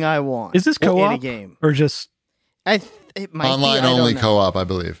everything I want. Is this co-op in a game? Or just it might online be, only co-op, I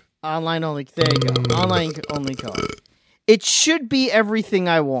believe. Online only. There you go. Online only co-op. It should be everything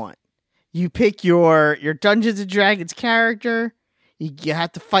I want. You pick your Dungeons and Dragons character. You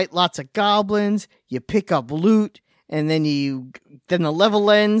have to fight lots of goblins. You pick up loot, and then the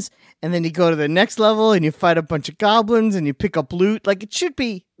level ends, and then you go to the next level and you fight a bunch of goblins and you pick up loot. Like, it should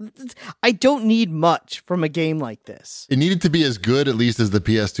be. I don't need much from a game like this. It needed to be as good, at least, as the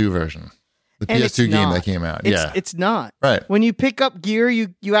PS2 version. The PS2 game that came out. It's not. Right. When you pick up gear,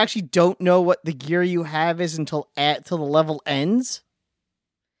 you actually don't know what the gear you have is until the level ends.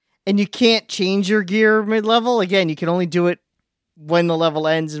 And you can't change your gear mid-level. Again, you can only do it when the level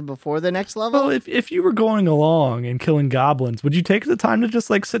ends and before the next level. Well, if you were going along and killing goblins, would you take the time to just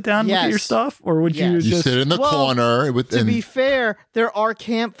sit down and look at your stuff, or would you just sit in the corner? To be fair, there are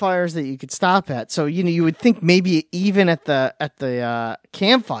campfires that you could stop at, so you would think maybe even at the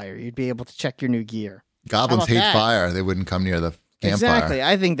campfire you'd be able to check your new gear. Goblins hate fire; they wouldn't come near the campfire. Exactly,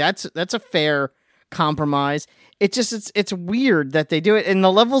 I think that's a fair compromise. It's weird that they do it, and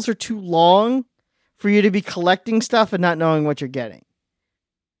the levels are too long for you to be collecting stuff and not knowing what you're getting.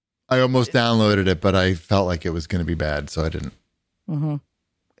 I almost downloaded it, but I felt like it was going to be bad, so I didn't. Mm-hmm.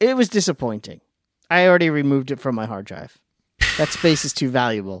 It was disappointing. I already removed it from my hard drive. That space is too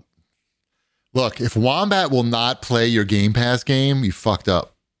valuable. Look, if Wombat will not play your Game Pass game, you fucked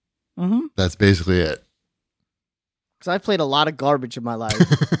up. Mm-hmm. That's basically it. Because I played a lot of garbage in my life.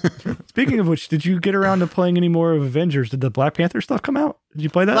 Speaking of which, did you get around to playing any more of Avengers? Did the Black Panther stuff come out? Did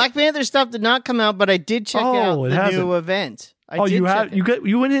you play that? Black Panther stuff did not come out, but I did check out the new event.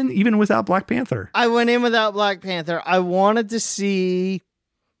 You went in even without Black Panther. I went in without Black Panther. I wanted to see,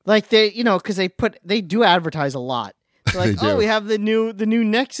 because they do advertise a lot. They're like, we have the new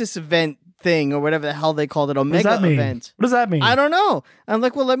Nexus event thing, or whatever the hell they called it, Omega event. What does that mean? I don't know. I'm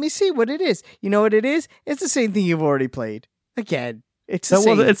like, well, let me see what it is. You know what it is? It's the same thing you've already played. Again, it's the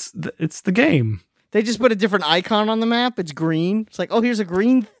same. It's the game. They just put a different icon on the map. It's green. It's like, oh, here's a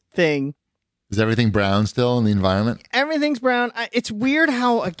green thing. Is everything brown still in the environment? Everything's brown. It's weird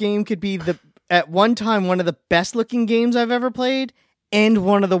how a game could be at one time one of the best looking games I've ever played and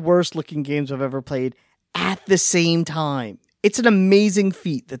one of the worst looking games I've ever played at the same time. It's an amazing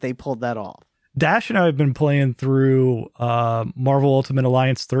feat that they pulled that off. Dash and I have been playing through Marvel Ultimate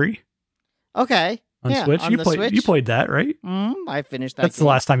Alliance 3. Okay. On Switch. Switch. You played that, right? I finished that. That's the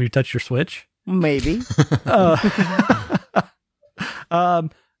last time you touched your Switch. Maybe.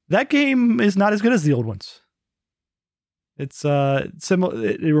 That game is not as good as the old ones. It's similar.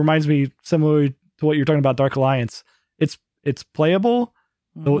 It reminds me similar to what you're talking about, Dark Alliance. It's playable.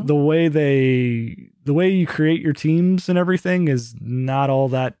 Mm-hmm. The way you create your teams and everything is not all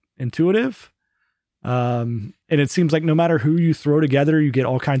that intuitive. And it seems like no matter who you throw together, you get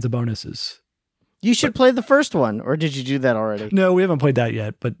all kinds of bonuses. You should play the first one, or did you do that already? No, we haven't played that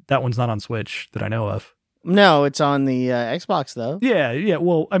yet, but that one's not on Switch that I know of. No, it's on the Xbox though. Yeah.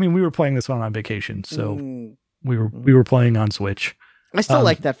 Well, I mean, we were playing this one on vacation, so we were playing on Switch. I still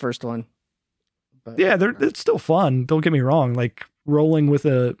like that first one. But, yeah, it's still fun. Don't get me wrong. Like rolling with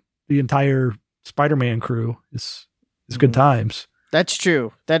the entire Spider-Man crew is good times. That's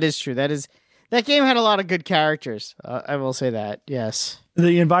true. That is true. That game had a lot of good characters. I will say that. Yes.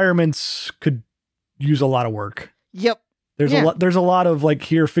 The environments could use a lot of work. Yep. There's a lot of like,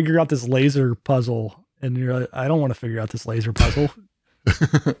 here, figure out this laser puzzle, and you're like, I don't want to figure out this laser puzzle.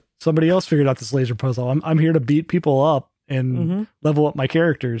 Somebody else figured out this laser puzzle. I'm here to beat people up and level up my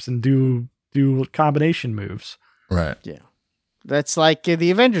characters and do combination moves. Right. Yeah. That's like the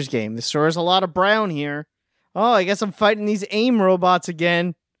Avengers game. The store has a lot of brown here. Oh, I guess I'm fighting these AIM robots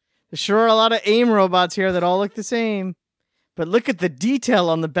again. There sure are a lot of AIM robots here that all look the same. but look at the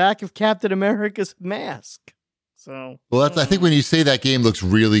detail on the back of Captain America's mask. So, well, I think when you say that game looks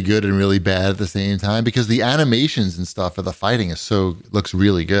really good and really bad at the same time, because the animations and stuff for the fighting looks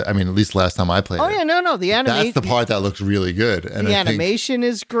really good. I mean, at least last time I played. Oh it. yeah, no, the animation. That's the part that looks really good. And the animation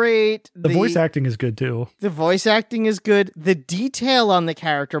is great. The voice acting is good too. The voice acting is good. The detail on the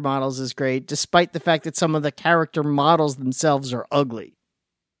character models is great, despite the fact that some of the character models themselves are ugly.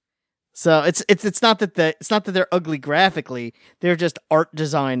 So it's not that they're ugly graphically. They're just art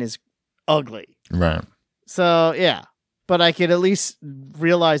design is ugly. Right. So, yeah, but I could at least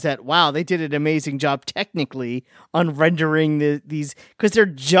realize that, wow, they did an amazing job technically on rendering these, because they're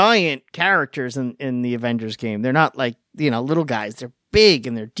giant characters in the Avengers game. They're not like, little guys. They're big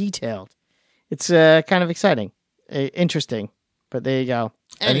and they're detailed. It's kind of exciting, interesting, but there you go.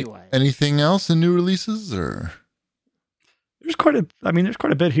 Anyway. Anything else in new releases or? There's quite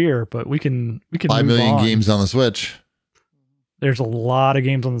a bit here, but we can 5 move million on. games on the Switch. There's a lot of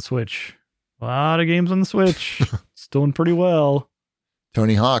games on the Switch. A lot of games on the Switch. It's doing pretty well.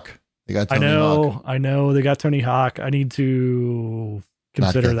 Tony Hawk. They got Tony Hawk. I know they got Tony Hawk. I need to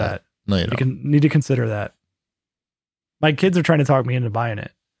consider that. No, you don't. Need to consider that. My kids are trying to talk me into buying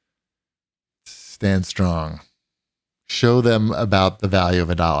it. Stand strong. Show them about the value of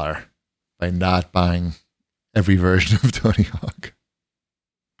 $1 by not buying every version of Tony Hawk.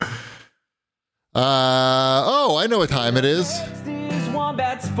 I know what time it is.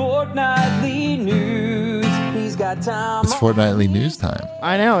 Wombat's fortnightly news. He's got time. It's fortnightly news time.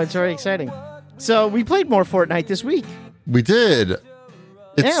 I know, it's very exciting. So we played more Fortnite this week. We did.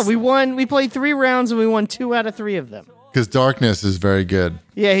 We won. We played 3 rounds and we won 2 out of 3 of them. Because Darkness is very good.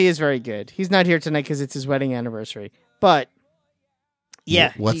 Yeah, he is very good. He's not here tonight because it's his wedding anniversary. But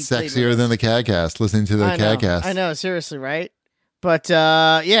yeah, what's sexier than the CAGcast? Listening to the CAGcast. I know, seriously, right? But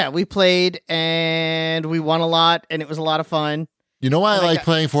we played and we won a lot, and it was a lot of fun. You know why I like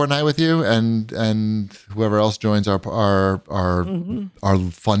playing Fortnite with you and whoever else joins our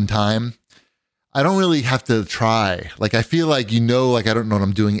fun time? I don't really have to try. Like, I feel like, I don't know what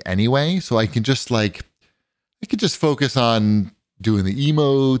I'm doing anyway. So I can just focus on doing the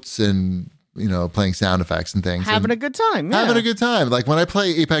emotes and, playing sound effects and things. Having a good time. Yeah. Having a good time. Like when I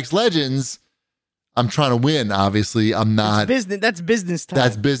play Apex Legends, I'm trying to win. Obviously, I'm not. That's business time.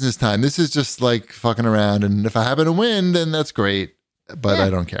 That's business time. This is just like fucking around. And if I happen to win, then that's great. But I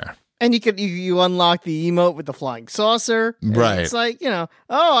don't care. And you unlock the emote with the flying saucer. Right. It's like,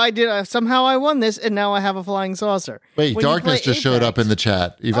 I did. Somehow I won this, and now I have a flying saucer. Wait, when Darkness just showed up in the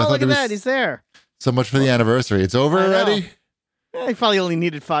chat. Look at that. He's there. So much for the anniversary. It's over already? I probably only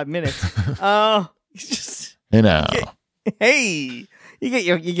needed 5 minutes. Hey,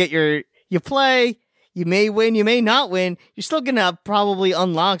 you play. You may win, you may not win. You're still gonna probably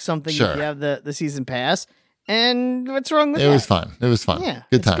unlock something if you have the season pass. And what's wrong with that? It was fun. It was fun. Yeah,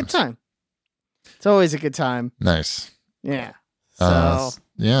 good time. Good time. It's always a good time. Nice. Yeah. So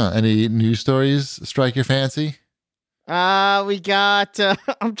any news stories strike your fancy? We got.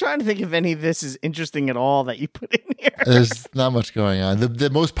 I'm trying to think if any of this is interesting at all that you put in here. There's not much going on. The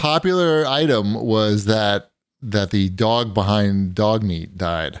most popular item was that the dog behind dog meat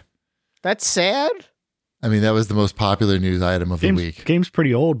died. That's sad. I mean, that was the most popular news item of the week. Game's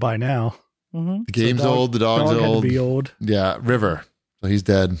pretty old by now. Mm-hmm. The game's old. The dog's dog old. Had to be old. Yeah, River. So he's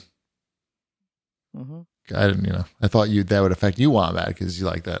dead. Mm-hmm. I didn't. I thought that would affect you, Wombat, because you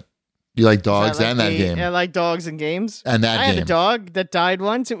like that. You like dogs and that game. I like dogs and games. And that game. I had a dog that died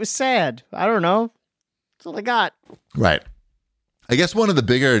once. It was sad. I don't know. That's all I got. Right. I guess one of the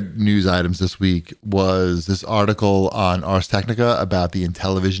bigger news items this week was this article on Ars Technica about the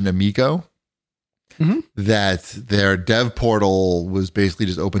Intellivision Amico. Mm-hmm. That their dev portal was basically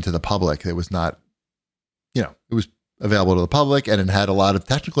just open to the public. It was not, it was available to the public, and it had a lot of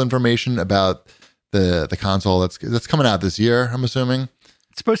technical information about the console that's coming out this year, I'm assuming.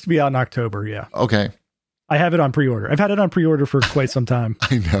 It's supposed to be out in October, yeah. Okay. I have it on pre-order. I've had it on pre-order for quite some time.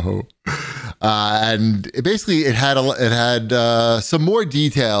 I know. And it had some more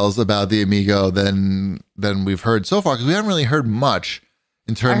details about the Amigo than we've heard so far, because we haven't really heard much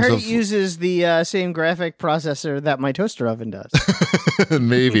in terms of... I heard it uses the same graphic processor that my toaster oven does.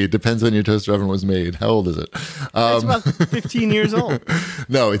 Maybe. It depends when your toaster oven was made. How old is it? It's about 15 years old.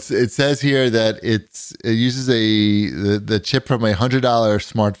 No, it says here that it uses the chip from a $100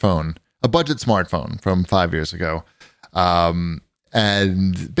 smartphone, a budget smartphone from 5 years ago. And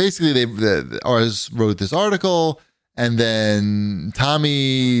basically, Ars wrote this article, and then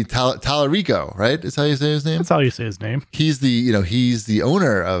Tommy Tallarico, right? Is how you say his name? That's how you say his name. He's the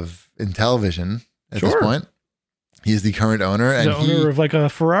owner of Intellivision at this point. He's the current owner, He's and the owner of like a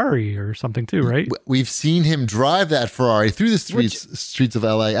Ferrari or something too, right? We've seen him drive that Ferrari through the streets of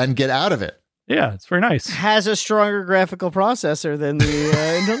LA and get out of it. Yeah, it's very nice. Has a stronger graphical processor than the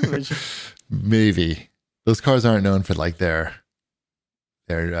Intellivision. Maybe those cars aren't known for like their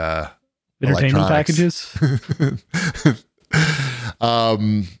Entertainment packages.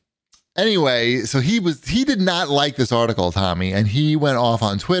 Anyway, so he did not like this article, Tommy, and he went off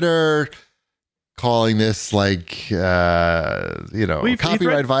on Twitter calling this like copyright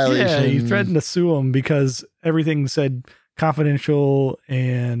violation. Yeah, he threatened to sue him because everything said confidential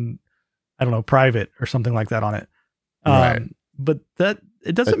and I don't know, private or something like that on it. Right. But that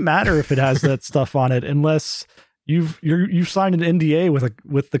it doesn't matter if it has that stuff on it unless you've signed an NDA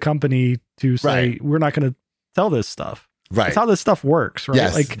with the company to say we're not going to tell this stuff. Right. That's how this stuff works, right?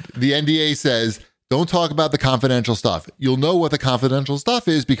 Yes. Like the NDA says, don't talk about the confidential stuff. You'll know what the confidential stuff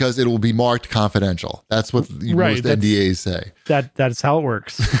is because it will be marked confidential. That's what most NDAs say. That's how it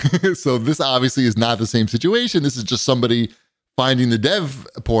works. So this obviously is not the same situation. This is just somebody finding the dev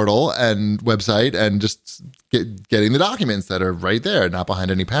portal and website and just getting the documents that are right there, not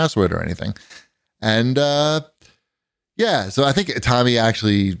behind any password or anything. And so I think Tommy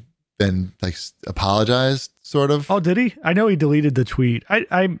actually then like apologized, sort of. Oh, did he? I know he deleted the tweet.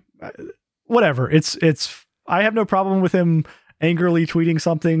 I whatever. It's I have no problem with him angrily tweeting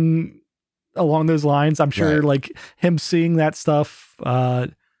something along those lines. I'm sure like him seeing that stuff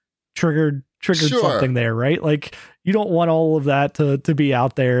triggered something there, right? Like you don't want all of that to be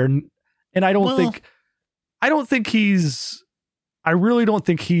out there. And I really don't think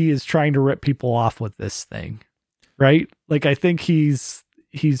he is trying to rip people off with this thing. Right? Like I think he's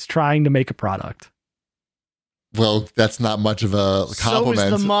trying to make a product. Well, that's not much of a compliment.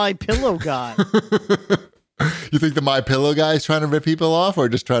 So is the My Pillow guy. You think the My Pillow guy is trying to rip people off, or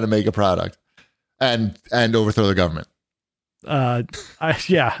just trying to make a product and overthrow the government? I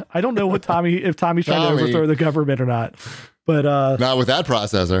don't know if Tommy's trying to overthrow the government or not, but not with that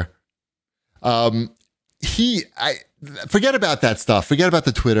processor. Forget about that stuff. Forget about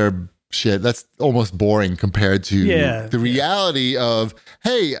the Twitter shit. That's almost boring compared to the reality of,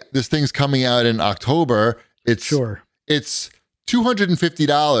 hey, this thing's coming out in October. It's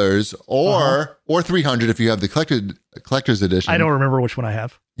 $250 or $300 if you have the collector's edition. I don't remember which one I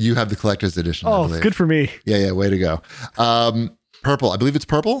have. You have the collector's edition. Oh, good for me. Yeah, way to go. Purple. I believe it's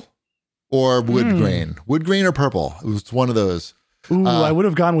purple or wood grain. Wood grain or purple. It was one of those. Ooh, I would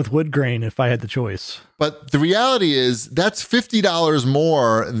have gone with wood grain if I had the choice. But the reality is that's $50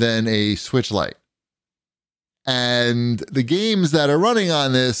 more than a Switch Lite. And the games that are running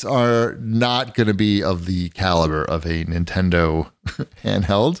on this are not going to be of the caliber of a Nintendo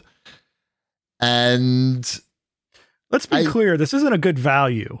handheld. And let's be clear, this isn't a good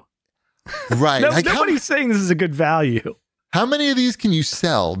value. Right. Nobody's saying this is a good value. How many of these can you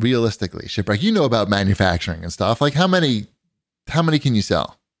sell realistically, Shipwreck? You know about manufacturing and stuff. Like how many can you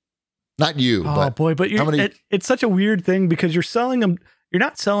sell? Not you, but it's such a weird thing because you're selling them. You're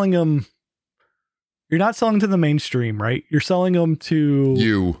not selling them to the mainstream, right? You're selling them to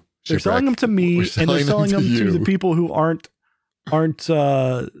you. They're selling them to me, and they're selling them to the people who aren't.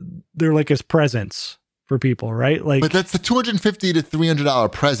 They're like as presents for people, right? Like, but that's the $250 to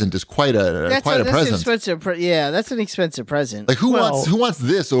 $300 present is quite a present. Expensive. That's an expensive present. Like who wants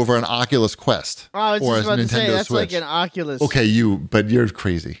this over an Oculus Quest or a Nintendo Switch? Like an Oculus. Okay, but you're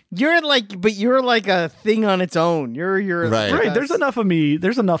crazy. You're like a thing on its own. You're right. There's enough of me.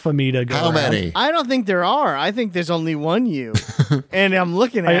 There's enough of me to go. How around. many? I don't think there are. I think there's only one you, and I'm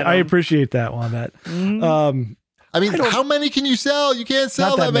looking at. I appreciate that one. Mm-hmm. I mean, how many can you sell? You can't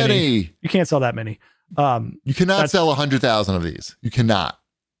sell that many. You can't sell that many. You cannot sell 100,000 of these. You cannot.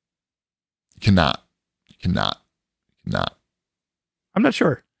 I'm not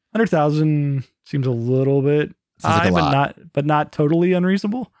sure. 100,000 seems a little bit high, but not totally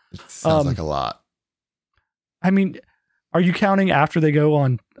unreasonable. It sounds like a lot. I mean, are you counting after they go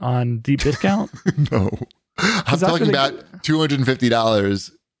on deep discount? No, I'm talking about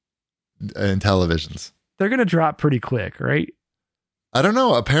 $250 in televisions. They're going to drop pretty quick, right? I don't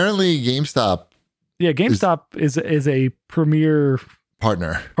know. Apparently, GameStop. Yeah, GameStop is a premier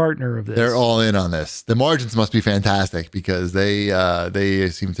partner of this. They're all in on this. The margins must be fantastic because they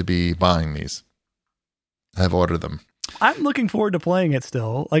seem to be buying these. I've ordered them. I'm looking forward to playing it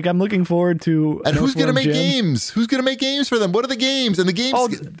still. Like I'm looking forward to. And who's going to make games? Who's going to make games for them? What are the games? And the games. Oh,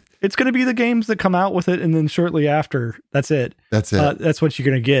 it's going to be the games that come out with it, and then shortly after, that's it. That's it. That's what you're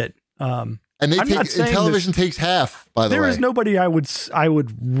going to get. And Intellivision takes half, by the way. There is nobody I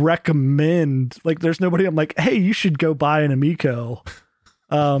would recommend. Like, there's nobody I'm like, hey, you should go buy an Amico.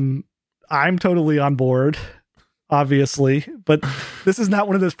 I'm totally on board. obviously, but this is not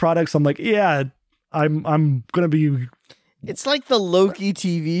one of those products I'm like, yeah, I'm going to be... It's like the Loki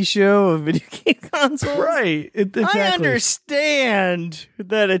TV show of video game consoles. Right. Exactly. I understand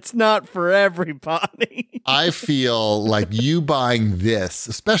that it's not for everybody. I feel like you buying this,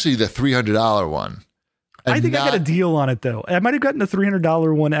 especially the $300 one. I think I got a deal on it, though. I might have gotten the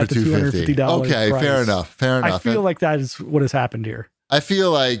 $300 one at the $250 Okay, price. fair enough. I feel like that is what has happened here. I feel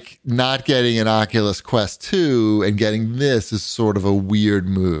like not getting an Oculus Quest 2 and getting this is sort of a weird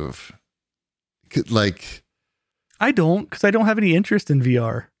move. Like, I don't, because I don't have any interest in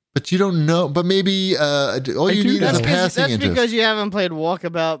VR. but you don't know. But maybe all you need is a passing That's interest. because you haven't played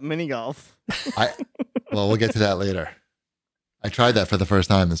Walkabout Mini Golf. Well, we'll get to that later. I tried that for the first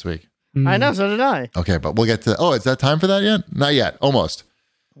time this week. I know, so did I. Okay, but we'll get to. Oh, is that time for that yet? Not yet. Almost.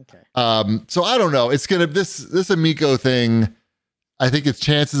 Okay. So I don't know. It's gonna this Amico thing. I think its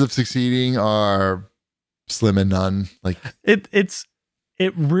chances of succeeding are slim and none. Like It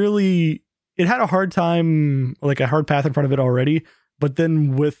had a hard time, like a hard path in front of it already. But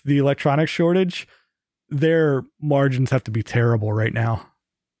then with the electronics shortage, their margins have to be terrible right now.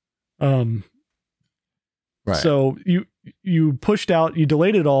 right. So you pushed out, you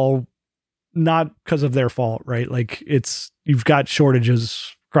delayed it all, not because of their fault, right? Like you've got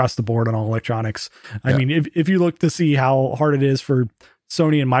shortages across the board on all electronics. I mean, if you look to see how hard it is for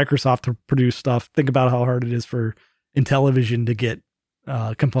Sony and Microsoft to produce stuff, think about how hard it is for Intellivision to get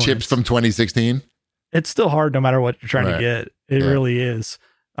components. Chips from 2016. It's still hard no matter what you're trying Right. to get. It really is.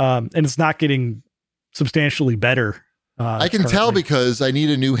 And it's not getting substantially better. I can tell currently. because I need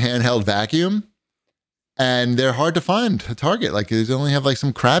a new handheld vacuum, and they're hard to find at Target. Like they only have like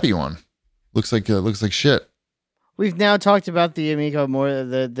some crappy one. Looks like shit. We've now talked about the Amico more,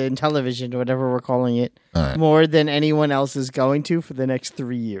 the Intellivision, or whatever we're calling it, All right. more than anyone else is going to for the next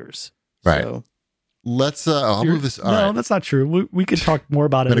 3 years. Right. So, Let's. I'll move this. All No, right. that's not true. We could talk more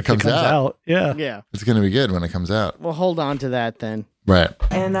about it When if it comes out. Yeah. yeah. It's gonna be good when it comes out. We'll hold on to that then. Right.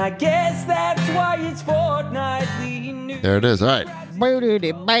 And I guess that's why it's fortnightly news. There it is. All right.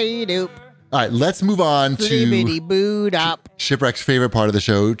 Boop. All right. Let's move on to Boot up. Shipwreck's favorite part of the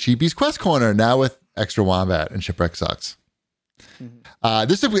show, Cheapy's Quest Corner, now with Extra Wombat and Shipwreck Sucks.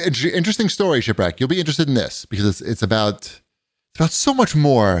 This is an interesting story, Shipwreck. You'll be interested in this because it's about so much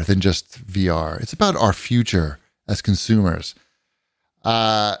more than just VR. It's about our future as consumers.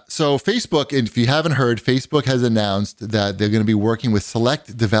 So Facebook, if you haven't heard, Facebook has announced that they're going to be working with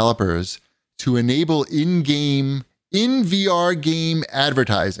select developers to enable in VR game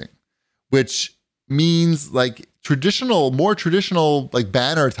advertising, which means like more traditional like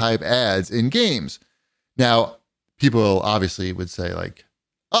banner type ads in games. Now, people obviously would say like,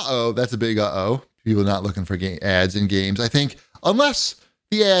 uh-oh, that's a big uh-oh. People not looking for ads in games. I think unless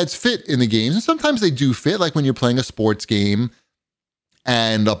the ads fit in the games, and sometimes they do fit, like when you're playing a sports game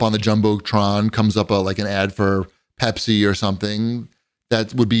and up on the Jumbotron comes up like an ad for Pepsi or something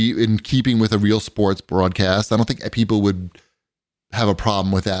that would be in keeping with a real sports broadcast. I don't think people would have a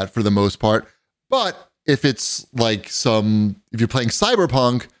problem with that for the most part. But if it's like if you're playing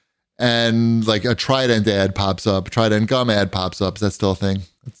Cyberpunk and like a Trident ad pops up, Trident gum ad pops up, is that still a thing?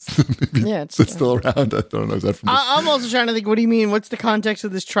 Yeah, it's still around. I don't know. Is that from I'm also trying to think, what do you mean? What's the context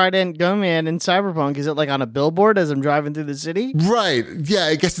of this Trident gum ad in Cyberpunk? Is it like on a billboard as I'm driving through the city? Right. Yeah,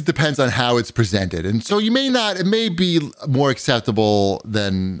 I guess it depends on how it's presented. And so it may be more acceptable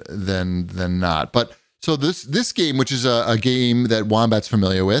than not. But so this game, which is a game that Wombat's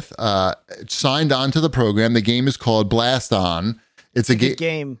familiar with, signed on to the program. The game is called Blast On. It's a good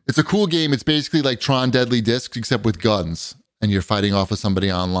game. It's a cool game. It's basically like Tron Deadly Discs, except with guns, and you're fighting off with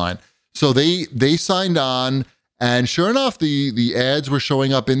somebody online. So they signed on, and sure enough, the ads were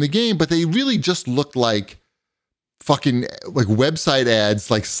showing up in the game, but they really just looked like fucking like website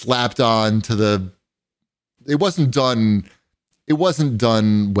ads, like slapped on to the. It wasn't done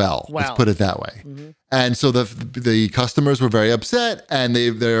well. Wow. Let's put it that way. Mm-hmm. And so the customers were very upset, and they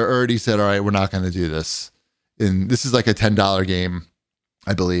already said, "All right, we're not going to do this." And this is like a $10 game,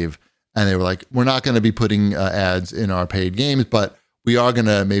 I believe. And they were like, we're not going to be putting ads in our paid games, but we are going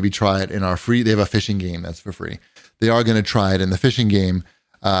to maybe try it in our free. They have a fishing game that's for free. They are going to try it in the fishing game.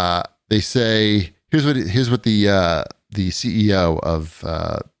 They say, here's what the CEO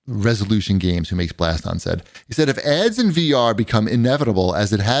of Resolution Games, who makes Blast On, said. He said, if ads in VR become inevitable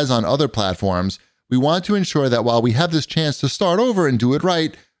as it has on other platforms, we want to ensure that while we have this chance to start over and do it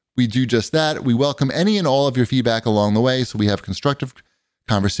right, we do just that. We welcome any and all of your feedback along the way so we have constructive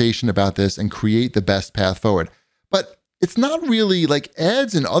conversation about this and create the best path forward. But it's not really like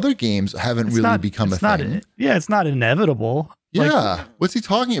ads in other games haven't become a thing. It's not inevitable. Yeah. What's he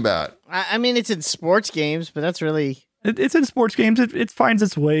talking about? I mean, it's in sports games, but that's really... It's in sports games. It finds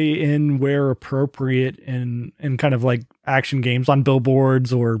its way in where appropriate in kind of like action games on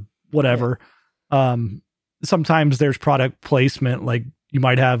billboards or whatever. Sometimes there's product placement, like you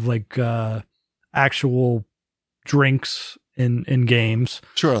might have like actual drinks in games.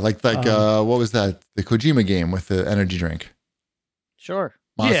 Sure, like what was that? The Kojima game with the energy drink. Sure.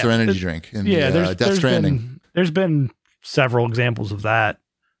 Monster energy drink in Death Stranding. There's been several examples of that.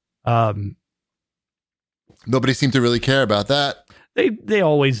 Nobody seemed to really care about that. They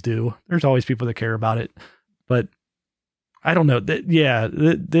always do. There's always people that care about it, but I don't know.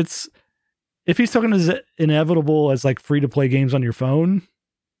 That's if he's talking as inevitable as like free to play games on your phone,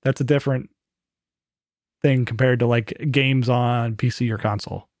 that's a different thing compared to like games on PC or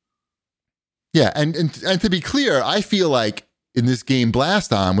console. Yeah, and to be clear, I feel like in this game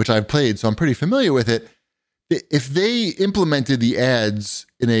Blast On, which I've played, so I'm pretty familiar with it. If they implemented the ads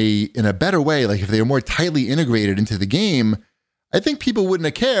in a better way, like if they were more tightly integrated into the game, I think people wouldn't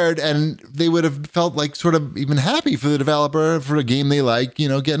have cared, and they would have felt like sort of even happy for the developer for a game they like,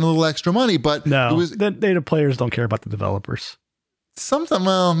 getting a little extra money. But no, the players don't care about the developers. Something,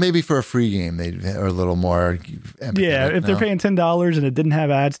 well, maybe for a free game they are a little more empathetic. Yeah, if they're paying $10 and it didn't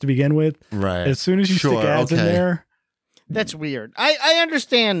have ads to begin with, right? As soon as you stick ads in there. That's weird. I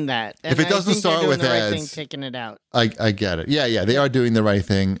understand that. And if it doesn't start with ads, thing, taking it out. I get it. Yeah, they are doing the right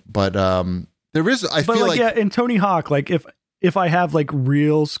thing, but there is. I feel like in Tony Hawk, like if I have like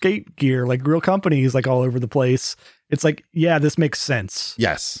real skate gear, like real companies, like all over the place, it's like this makes sense.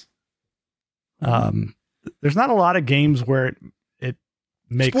 Yes. There's not a lot of games where it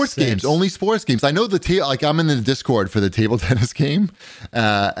makes sports sense. Games, only sports games. I know I'm in the Discord for the table tennis game,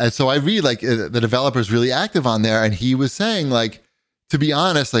 and so I read like the developer's really active on there, and he was saying like, to be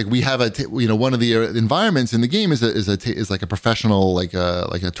honest, like we have one of the environments in the game is like a professional like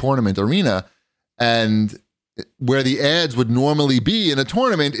a tournament arena, and where the ads would normally be in a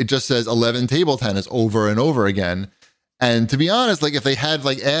tournament, it just says 11 table tennis over and over again. And to be honest, like if they had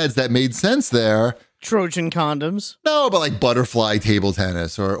like ads that made sense there. Trojan condoms. No, but like butterfly table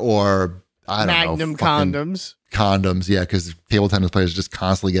tennis or I don't Magnum know. condoms. Condoms, yeah, because table tennis players are just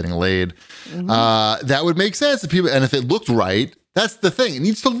constantly getting laid. Mm-hmm. That would make sense to people. And if it looked right, that's the thing. It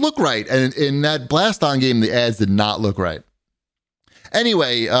needs to look right. And in that Blast On game, the ads did not look right.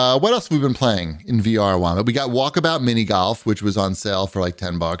 Anyway, what else have we been playing in VR, Wanda? We got Walkabout Mini Golf, which was on sale for like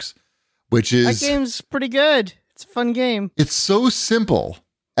 $10, which is... That game's pretty good. It's a fun game. It's so simple.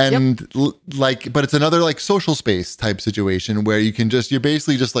 And but it's another like social space type situation where you're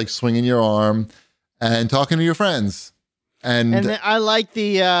basically just like swinging your arm and talking to your friends. And then I like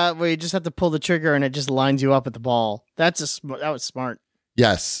the where you just have to pull the trigger and it just lines you up at the ball. That was smart.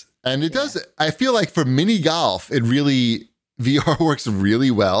 Yes. And it does. I feel like for mini golf, VR works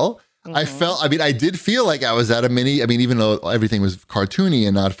really well. Mm-hmm. I did feel like I was at a mini, even though everything was cartoony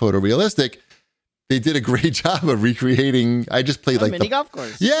and not photorealistic, they did a great job of recreating. I just played like mini golf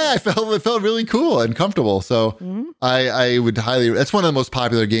course. Yeah, it felt really cool and comfortable. So I would highly. That's one of the most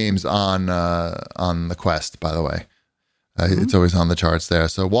popular games on the Quest, by the way. It's always on the charts there.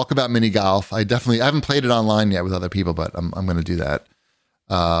 So Walkabout Mini Golf. I haven't played it online yet with other people, but I'm going to do that.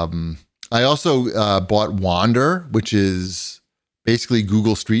 I also bought Wander, which is basically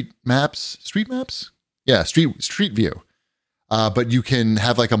Google Street Maps. Street Maps? Yeah, Street View. But you can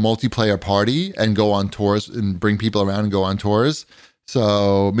have like a multiplayer party and go on tours and bring people around and go on tours.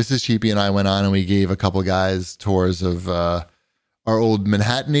 So Mrs. Cheapy and I went on and we gave a couple guys tours of our old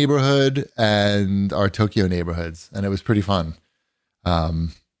Manhattan neighborhood and our Tokyo neighborhoods. And it was pretty fun.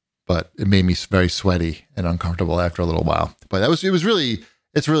 But it made me very sweaty and uncomfortable after a little while. But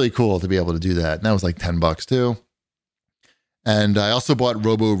it's really cool to be able to do that. And that was like $10 too. And I also bought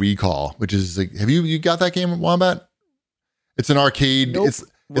Robo Recall, which is like, have you got that game, Wombat? It's an arcade. Nope.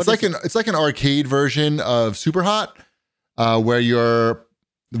 It's like an arcade version of Super Hot, where you're,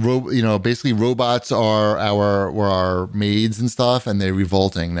 basically robots are our maids and stuff, and they're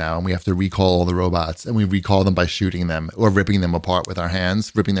revolting now, and we have to recall all the robots, and we recall them by shooting them or ripping them apart with our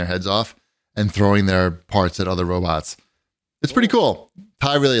hands, ripping their heads off, and throwing their parts at other robots. It's pretty cool.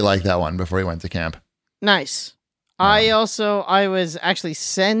 Ty really liked that one before he went to camp. Nice. I was actually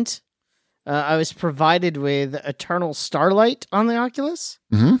sent. I was provided with Eternal Starlight on the Oculus,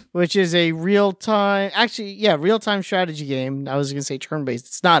 which is a real-time strategy game. I was going to say turn-based.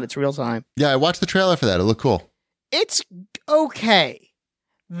 It's not. It's real-time. Yeah, I watched the trailer for that. It looked cool. It's okay.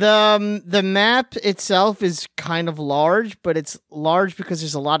 The map itself is kind of large, but it's large because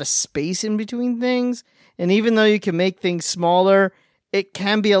there's a lot of space in between things. And even though you can make things smaller, it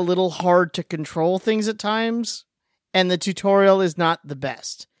can be a little hard to control things at times. and the tutorial is not the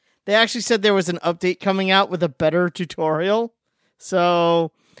best. They actually said there was an update coming out with a better tutorial.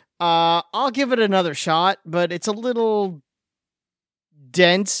 So I'll give it another shot, but it's a little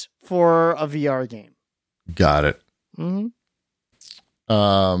dense for a VR game. Got it. Mm-hmm.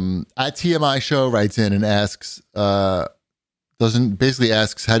 At TMI Show writes in and asks, basically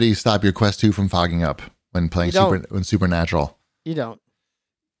asks, how do you stop your Quest 2 from fogging up when playing Supernatural? You don't.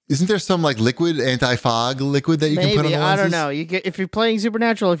 Isn't there some like liquid, anti-fog liquid that you can put on the lenses? I don't know. If you're playing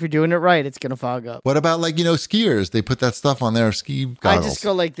Supernatural, if you're doing it right, it's gonna fog up. What about like, skiers? They put that stuff on their ski goggles. I just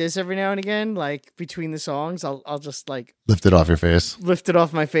go like this every now and again, like between the songs. I'll just like lift it off your face. Lift it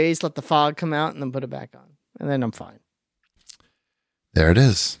off my face, let the fog come out, and then put it back on. And then I'm fine. There it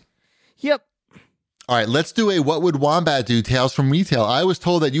is. Yep. All right, let's do a What Would Wombat Do Tales from Retail. I was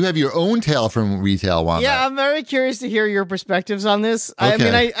told that you have your own tale from Retail, Wombat. Yeah, I'm very curious to hear your perspectives on this. Okay. I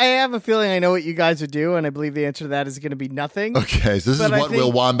mean, I have a feeling I know what you guys would do, and I believe the answer to that is going to be nothing. Okay, so this is what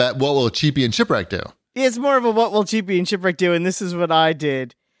will Cheapy and Shipwreck do? It's more of a what will Cheapy and Shipwreck do, and this is what I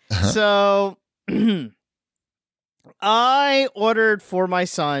did. So I ordered for my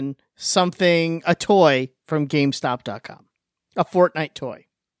son a toy from GameStop.com, a Fortnite toy.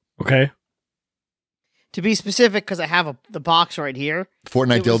 Okay. To be specific, because I have the box right here.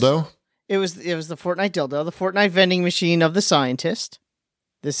 Fortnite dildo? It was the Fortnite dildo, the Fortnite vending machine of the scientist.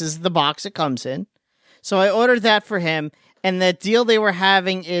 This is the box it comes in. So I ordered that for him, and the deal they were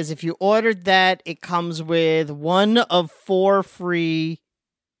having is if you ordered that, it comes with one of 4 free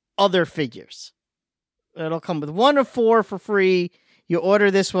other figures. It'll come with one of 4 for free. You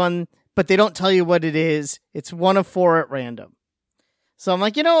order this one, but they don't tell you what it is. It's one of 4 at random. So I'm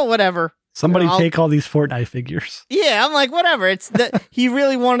like, you know what, whatever. Somebody take all these Fortnite figures. Yeah, I'm like, whatever. It's he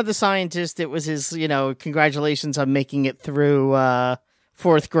really wanted the scientist. It was his, congratulations on making it through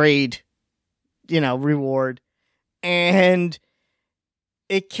 4th grade, reward. And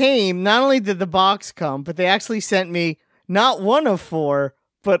it came, not only did the box come, but they actually sent me not one of 4,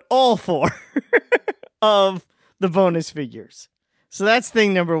 but all 4 of the bonus figures. So that's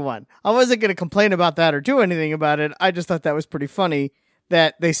thing number 1. I wasn't going to complain about that or do anything about it. I just thought that was pretty funny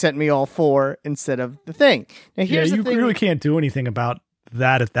that they sent me all 4 instead of the thing. Now, here's the thing. You really can't do anything about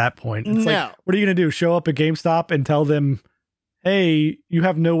that at that point. It's like, what are you going to do? Show up at GameStop and tell them, hey, you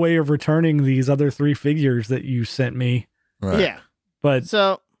have no way of returning these other 3 figures that you sent me. Right. Yeah. But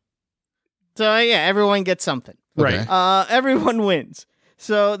So yeah, everyone gets something. Okay. right. Everyone wins.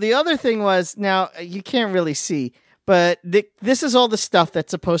 So the other thing was, now you can't really see, but this is all the stuff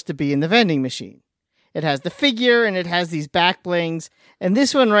that's supposed to be in the vending machine. It has the figure and it has these back blings. And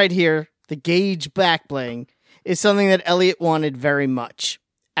this one right here, the Gauge back bling, is something that Elliot wanted very much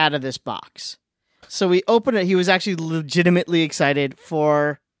out of this box. So we opened it. He was actually legitimately excited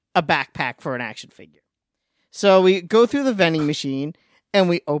for a backpack for an action figure. So we go through the vending machine and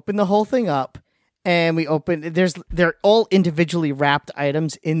we open the whole thing up. And they're all individually wrapped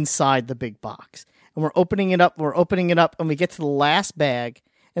items inside the big box. And we're opening it up, and we get to the last bag.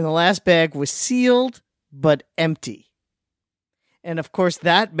 And the last bag was sealed, but empty. And of course,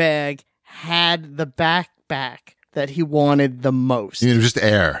 that bag had the backpack that he wanted the most. It was just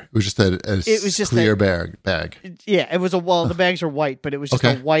air. It was just a clear bag. Yeah, it was the bags are white, but it was just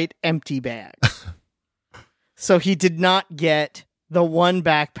a white, empty bag. So he did not get the one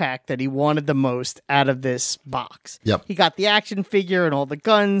backpack that he wanted the most out of this box. Yep. He got the action figure and all the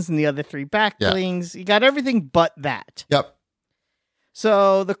guns and the other 3 back blings. He got everything but that. Yep.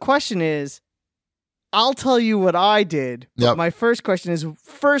 So the question is, I'll tell you what I did. But my first question is,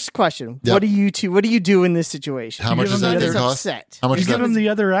 what do you do in this situation? How much does that cost? How much? You give him the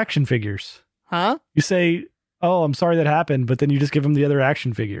other action figures. Huh? You say, "Oh, I'm sorry that happened," but then you just give him the other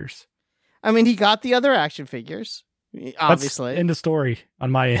action figures. I mean, he got the other action figures. Obviously, that's end of story on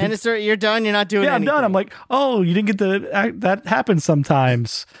my end. You're done. You're not doing. Yeah, anything. I'm done. I'm like, oh, you didn't get that happens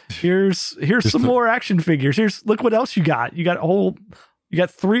sometimes. Here's some more action figures. Look what else you got. You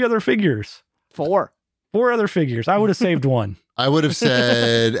got 3 other figures. 4 other figures. I would have saved one. I would have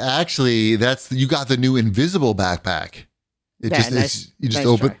said, actually, you got the new invisible backpack. You just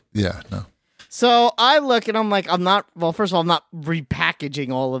open. Try. Yeah, no. So I look and I'm like, first of all, I'm not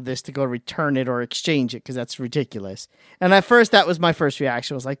repackaging all of this to go return it or exchange it because that's ridiculous. And at first, that was my first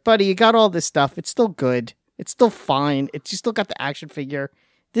reaction. I was like, buddy, you got all this stuff. It's still good. It's still fine. You still got the action figure.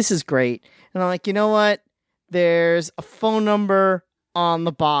 This is great. And I'm like, you know what? There's a phone number on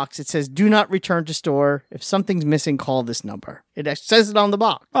the box. It says, do not return to store. If something's missing, call this number. It says it on the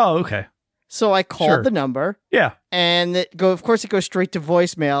box. Oh, okay. So I called the number. Yeah. And of course, it goes straight to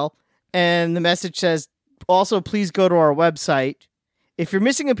voicemail. And the message says, also, please go to our website. If you're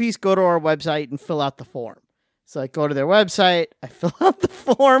missing a piece, go to our website and fill out the form. So I go to their website, I fill out the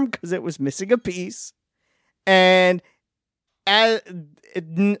form because it was missing a piece. And I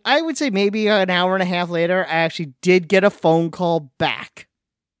would say maybe an hour and a half later, I actually did get a phone call back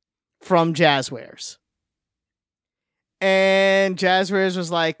from Jazzwares. And Jazzwares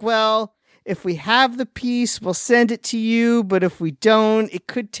was like, well, if we have the piece, we'll send it to you. But if we don't, it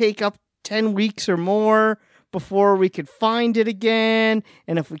could take up 10 weeks or more before we could find it again.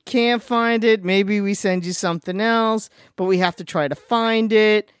 And if we can't find it, maybe we send you something else, but we have to try to find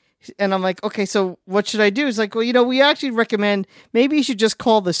it. And I'm like, okay, so what should I do? It's like, well, we actually recommend maybe you should just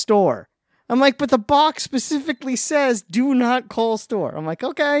call the store. I'm like, but the box specifically says do not call store. I'm like,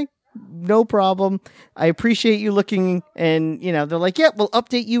 okay, no problem. I appreciate you looking. And, they're like, yeah, we'll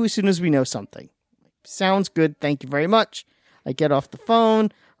update you as soon as we know something. Sounds good. Thank you very much. I get off the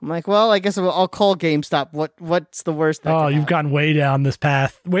phone. I'm like, well, I guess I'll call GameStop. What's the worst? You've gotten way down this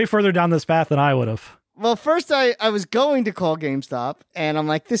path, way further down this path than I would have. Well, first I was going to call GameStop, and I'm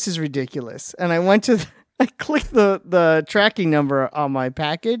like, this is ridiculous. And I went to, I clicked the tracking number on my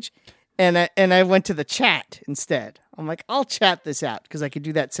package, and I went to the chat instead. I'm like, I'll chat this out because I could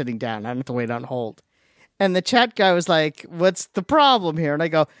do that sitting down. I don't have to wait on hold. And the chat guy was like, what's the problem here? And I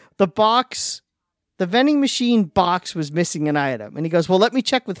go, the vending machine box was missing an item. And he goes, well, let me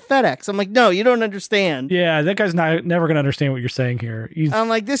check with FedEx. I'm like, no, you don't understand. Yeah, that guy's never going to understand what you're saying here. I'm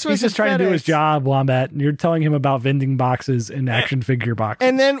like, he's just trying to do his job, Wombat. And you're telling him about vending boxes and action figure boxes.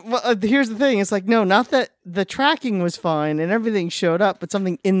 And then here's the thing. It's like, no, not that the tracking was fine and everything showed up, but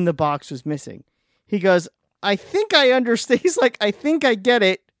something in the box was missing. He goes, I think I understand. He's like, I think I get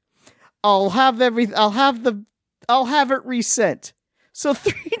it. I'll have it resent. So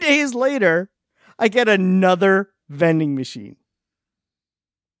 3 days later, I get another vending machine.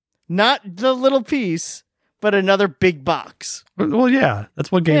 Not the little piece, but another big box. Well, yeah,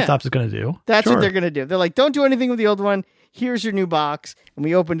 that's what GameStop is going to do. That's what they're going to do. They're like, don't do anything with the old one. Here's your new box. And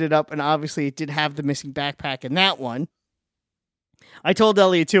we opened it up, and obviously it did have the missing backpack in that one. I told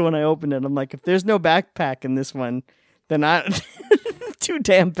Elliot, too, when I opened it, I'm like, if there's no backpack in this one, then too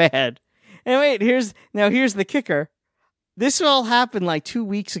damn bad. And wait, here's the kicker. This all happened like 2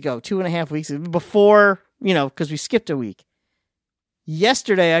 weeks ago, 2.5 weeks ago, before, because we skipped a week.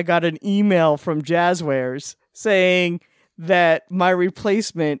 Yesterday, I got an email from Jazzwares saying that my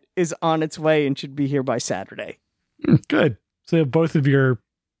replacement is on its way and should be here by Saturday. Good. So both of your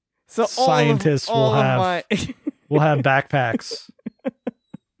scientists will have backpacks.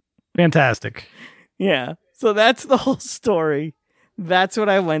 Fantastic. Yeah. So that's the whole story. That's what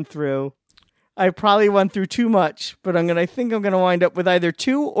I went through. I probably went through too much, but I think I'm going to wind up with either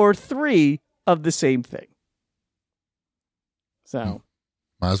 2 or 3 of the same thing. So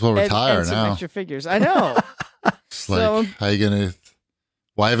might as well retire and some now. Extra figures. I know. It's like, how you gonna?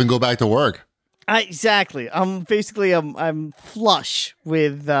 Why even go back to work? Exactly. I'm flush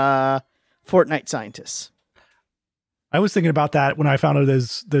with Fortnite scientists. I was thinking about that when I found out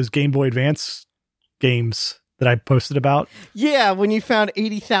those Game Boy Advance games that I posted about. Yeah, when you found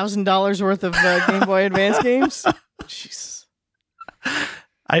 $80,000 worth of Game Boy Advance games. Jeez.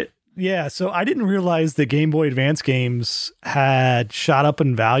 So I didn't realize that Game Boy Advance games had shot up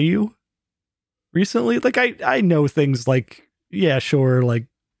in value recently. Like I know things like, yeah, sure, like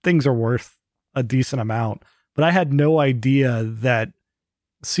things are worth a decent amount, but I had no idea that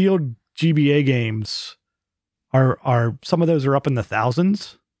sealed GBA games are some of those are up in the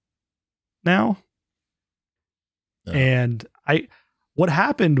thousands now. Yeah. And what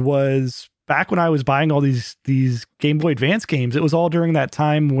happened was back when I was buying all these Game Boy Advance games, it was all during that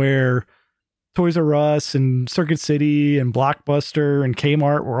time where Toys R Us and Circuit City and Blockbuster and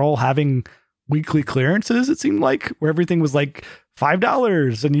Kmart were all having weekly clearances. It seemed like where everything was like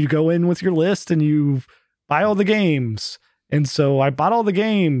 $5 and you go in with your list and you buy all the games. And so I bought all the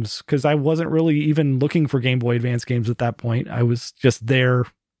games because I wasn't really even looking for Game Boy Advance games at that point. I was just there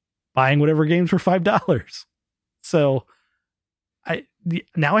buying whatever games were $5. So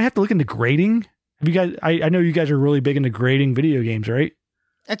now I have to look into grading. Have you guys? I know you guys are really big into grading video games, right?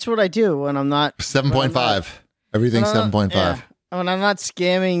 That's what I do when I'm not 7.5. Everything's 7.5. Yeah. When I'm not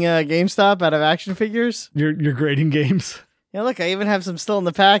scamming GameStop out of action figures. You're grading games. Yeah, look, I even have some still in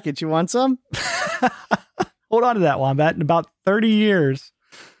the package. You want some? Hold on to that, Wombat. In about 30 years,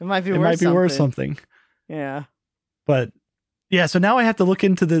 it might be worth something. Yeah. But yeah, so now I have to look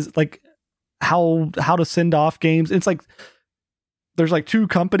into this, like how to send off games. It's like there's like 2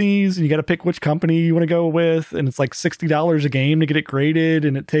 companies and you got to pick which company you want to go with, and it's like $60 a game to get it graded,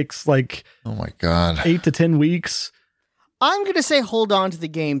 and it takes like, oh my god, 8 to 10 weeks. I'm going to say hold on to the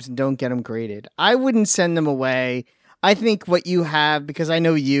games and don't get them graded. I wouldn't send them away. I think what you have, because I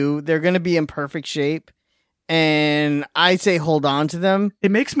know they're going to be in perfect shape. and I say hold on to them.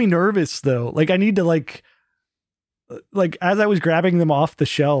 It makes me nervous though. Like I need to like as I was grabbing them off the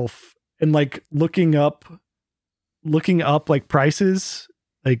shelf and like looking up like prices,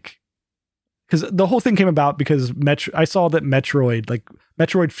 like because the whole thing came about because I saw that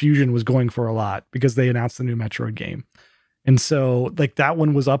Metroid Fusion was going for a lot because they announced the new Metroid game. And so like that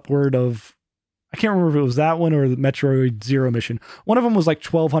one was upward of, I can't remember if it was that one or the Metroid Zero Mission. One of them was like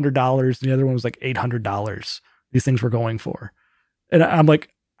 $1,200 and the other one was like $800. These things were going for. And I'm like,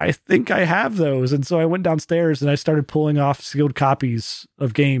 I think I have those. And so I went downstairs and I started pulling off sealed copies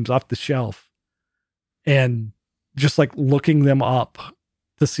of games off the shelf and just like looking them up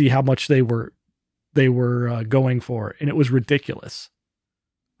to see how much they were going for. And it was ridiculous.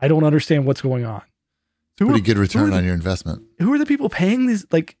 I don't understand what's going on. Pretty good return on your investment. Who are the people paying these?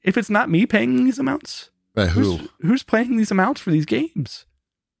 Like, if it's not me paying these amounts, right? Who's paying these amounts for these games?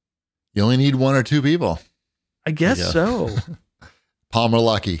 You only need one or two people. I guess so. Palmer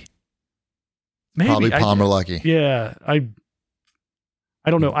Lucky. Maybe. Probably Palmer Lucky. Yeah. I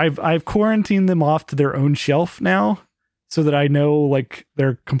don't know. I've quarantined them off to their own shelf now so that I know like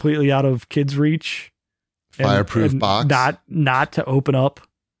they're completely out of kids' reach. Fireproof box. Not to open up.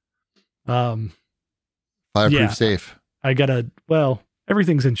 Fireproof safe.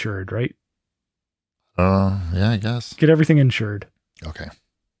 Everything's insured, right? Yeah, I guess. Get everything insured. Okay.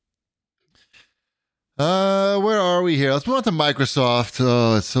 Where are we here? Let's move on to Microsoft.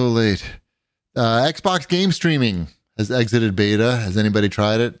 Oh, it's so late. Xbox game streaming has exited beta. Has anybody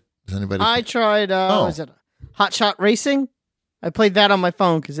tried it? I tried, was it Hot Shot Racing? I played that on my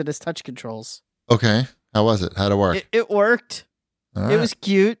phone because it has touch controls. Okay. How was it? How'd it work? It worked. It was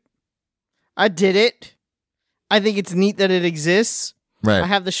cute. I did it. I think it's neat that it exists. Right. I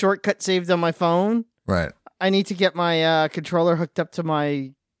have the shortcut saved on my phone. Right. I need to get my controller hooked up to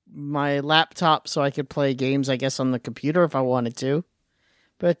my laptop so I could play games, I guess, on the computer if I wanted to.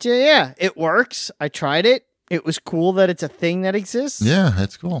 But yeah, it works. I tried it. It was cool that it's a thing that exists. Yeah,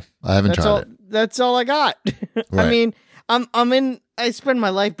 it's cool. I haven't tried it. That's all I got. Right. I mean, I spend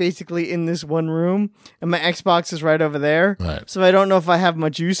my life basically in this one room, and my Xbox is right over there. Right. So I don't know if I have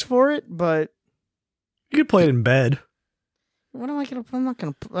much use for it, but you could play it in bed. What am I gonna? I'm not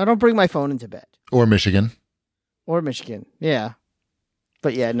gonna. I don't bring my phone into bed. Or Michigan. Yeah.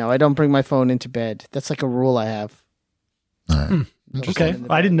 But yeah, no, I don't bring my phone into bed. That's like a rule I have. All right. Okay.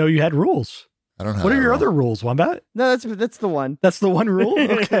 I didn't know you had rules. I don't have. What are your other rules, Wombat? No, that's the one. That's the one rule?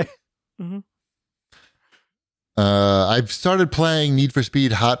 Okay. Mm-hmm. I've started playing Need for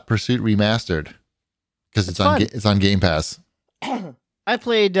Speed Hot Pursuit Remastered because it's on Game Pass. I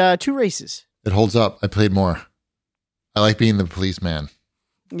played 2 races. It holds up. I played more. I like being the policeman.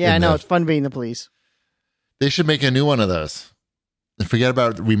 Yeah, I know. It's fun being the police. They should make a new one of those. And forget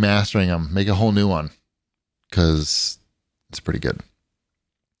about remastering them. Make a whole new one because it's pretty good.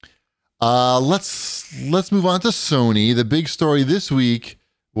 Let's move on to Sony. The big story this week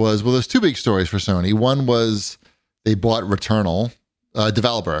was, well, there's 2 big stories for Sony. One was they bought Returnal,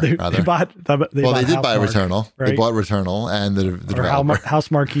 developer rather. They did buy Returnal. Right? They bought Returnal and the developer. House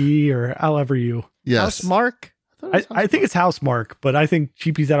Marquee or however you. Yes. Housemark? I think it's Housemark, but I think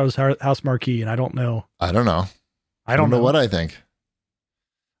GP thought it was House Marquee, and I don't know. I don't know what I think.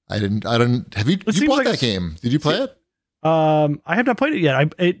 I didn't. Have you bought that game? Did you play it? I have not played it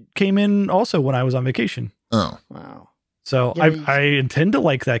yet. It came in also when I was on vacation. Oh, wow. So yeah, I intend to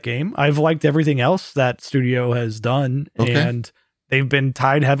like that game. I've liked everything else that studio has done, and they've been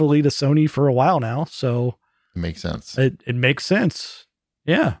tied heavily to Sony for a while now. So it makes sense. It makes sense.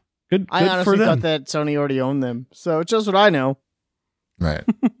 Yeah. Good I honestly for them. thought that Sony already owned them. So it's just what I know. Right.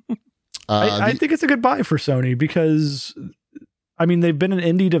 I think it's a good buy for Sony because, I mean, they've been an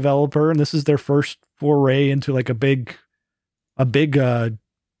indie developer and this is their first foray into like a big AAA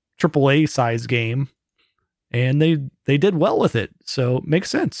size game. And they did well with it. So it makes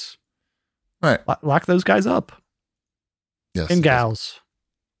sense. Right. Lock those guys up. Yes. And gals.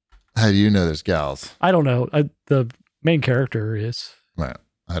 How do you know there's gals? I don't know. The main character is. Right.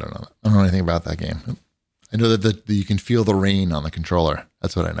 I don't know. I don't know anything about that game. I know that you can feel the rain on the controller.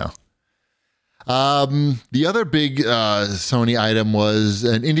 That's what I know. The other big Sony item was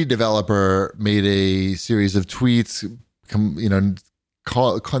an indie developer made a series of tweets,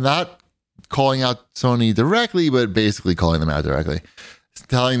 not calling out Sony directly, but basically calling them out directly,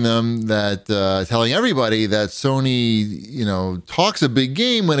 telling everybody that Sony, talks a big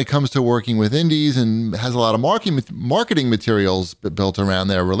game when it comes to working with indies and has a lot of marketing materials built around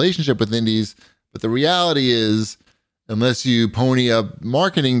their relationship with indies. But the reality is, unless you pony up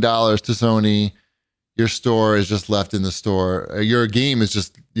marketing dollars to Sony, your store is just left in the store. Your game is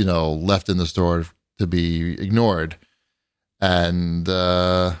just, left in the store to be ignored. And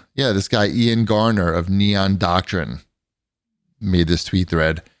this guy Ian Garner of Neon Doctrine made this tweet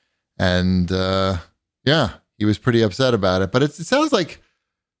thread, and he was pretty upset about it. But it sounds like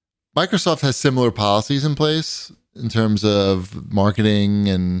Microsoft has similar policies in place in terms of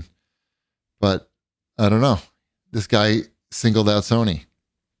marketing, but I don't know. This guy singled out Sony.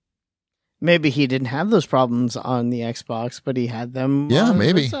 Maybe he didn't have those problems on the Xbox, but he had them. Yeah,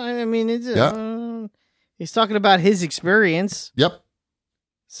 maybe. I mean, he's talking about his experience. Yep.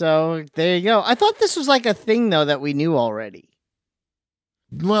 So there you go. I thought this was like a thing though that we knew already.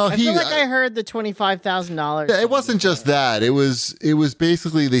 Well, I feel like I heard the $25,000. Yeah, it wasn't just that. It was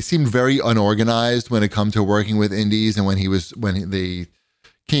basically they seemed very unorganized when it come to working with indies, and when they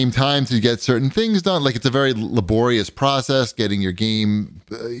came time to get certain things done. Like, it's a very laborious process getting your game,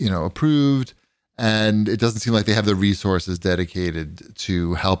 approved, and it doesn't seem like they have the resources dedicated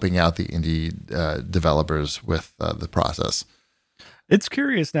to helping out the indie developers with the process. It's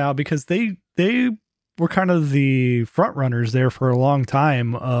curious now because they were kind of the front runners there for a long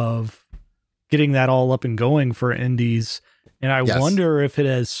time of getting that all up and going for indies. And I wonder if it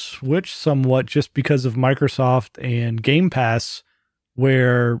has switched somewhat just because of Microsoft and Game Pass,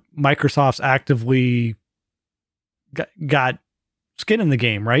 where Microsoft's actively got skin in the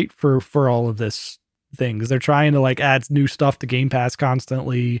game, right? For all of this thing, because they're trying to like add new stuff to Game Pass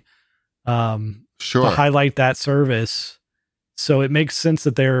constantly, to highlight that service. So it makes sense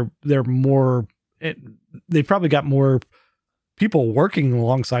that they're more. They probably got more people working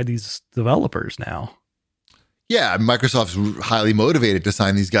alongside these developers now. Yeah, Microsoft's highly motivated to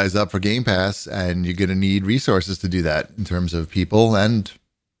sign these guys up for Game Pass, and you're going to need resources to do that in terms of people and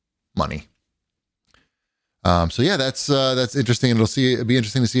money. That's interesting, and it'll be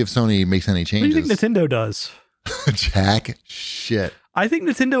interesting to see if Sony makes any changes. What do you think Nintendo does? Jack shit. I think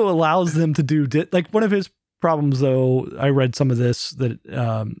Nintendo allows them to do like one of his problems, though. I read some of this that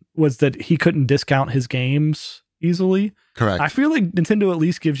was that he couldn't discount his games easily. Correct. I feel like Nintendo at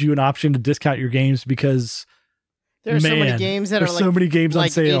least gives you an option to discount your games because there are so many games that are like, so many games on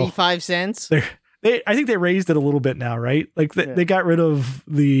sale. 85 cents. I think they raised it a little bit now, right? Like they got rid of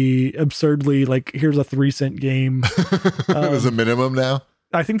the absurdly like, here's a 3-cent game. There's a minimum now.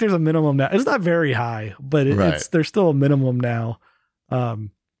 I think there's a minimum now. It's not very high, but there's still a minimum now.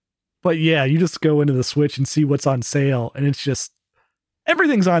 But yeah, you just go into the Switch and see what's on sale, and it's just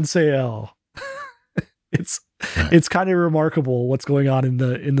everything's on sale. It's kind of remarkable what's going on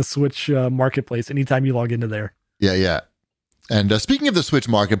in the Switch marketplace anytime you log into there. Yeah. And speaking of the Switch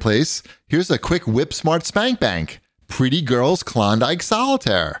marketplace, here's a quick Whip Smart Spank Bank. Pretty Girls Klondike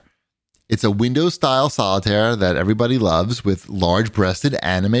Solitaire. It's a Windows-style solitaire that everybody loves with large-breasted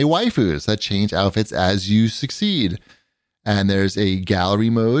anime waifus that change outfits as you succeed. And there's a gallery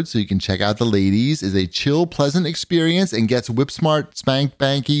mode so you can check out the ladies. Is a chill, pleasant experience and gets Whip Smart Spank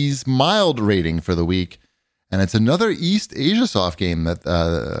Banky's mild rating for the week. And it's another East Asia Soft game that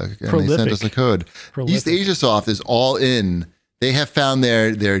and they sent us a code. Prolific. East Asia Soft is all in. They have found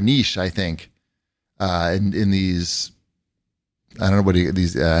their niche, I think, in these. I don't know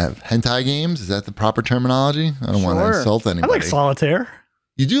these hentai games. Is that the proper terminology? I don't want to insult anybody. I like solitaire.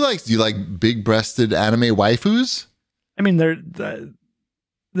 Do you like big-breasted anime waifus? I mean, they're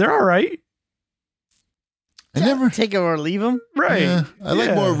all right. I never take them or leave them. Right. Yeah, I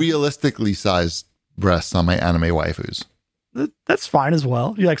like more realistically sized breasts on my anime waifus. That's fine as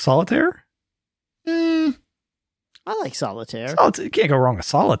well. You like solitaire? I like solitaire. You can't go wrong with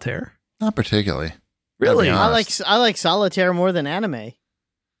solitaire. Not particularly. Really? I like solitaire more than anime.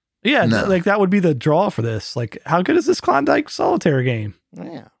 Yeah, like that would be the draw for this. Like, how good is this Klondike solitaire game?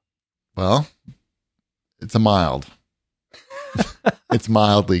 Yeah. Well, it's a mild. It's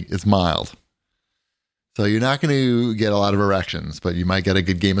mild. So you're not going to get a lot of erections, but you might get a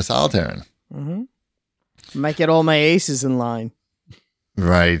good game of solitaire. Mm-hmm. Might get all my aces in line.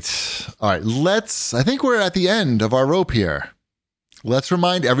 Right. All right. I think we're at the end of our rope here. Let's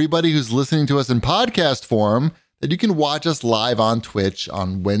remind everybody who's listening to us in podcast form that you can watch us live on Twitch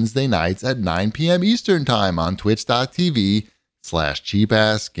on Wednesday nights at 9 p.m. Eastern time on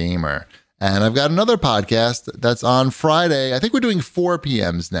twitch.tv/cheapassgamer. And I've got another podcast that's on Friday. I think we're doing 4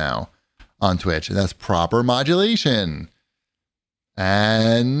 p.m.s now on Twitch, and that's Proper Modulation.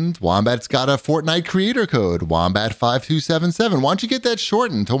 And Wombat's got a Fortnite creator code, Wombat5277. Why don't you get that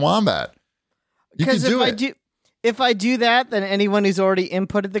shortened to Wombat? Because if I do that, then anyone who's already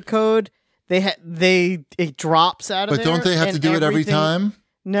inputted the code, it drops out of there. But don't they have to do it every time?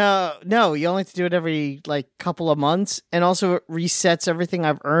 No, you only have to do it every couple of months, and also it resets everything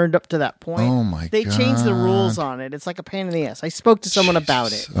I've earned up to that point. Oh my god. They changed the rules on it. It's like a pain in the ass. I spoke to someone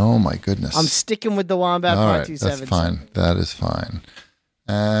about it. Oh my goodness. I'm sticking with the Wombat All right, 527. that's fine. That is fine.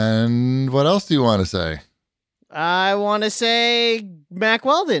 And what else do you want to say? I want to say Mac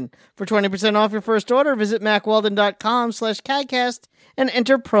Weldon. For 20% off your first order, visit macweldon.com/CAGcast and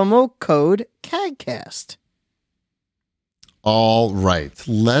enter promo code CAGcast. All right,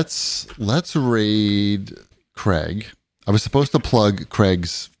 let's raid Craig. I was supposed to plug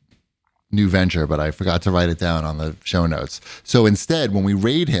Craig's new venture, but I forgot to write it down on the show notes. So instead, when we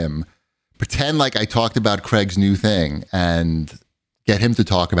raid him, pretend like I talked about Craig's new thing and get him to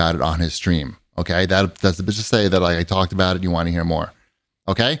talk about it on his stream. Okay, that's just say that I talked about it and you want to hear more.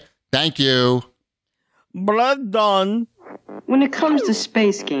 Okay, thank you. Blood done. When it comes to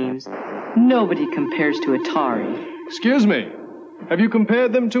space games, nobody compares to Atari. Excuse me, have you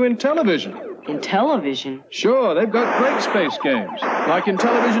compared them to Intellivision? Intellivision? Sure, they've got great space games, like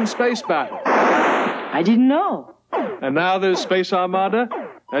Intellivision Space Battle. I didn't know. And now there's Space Armada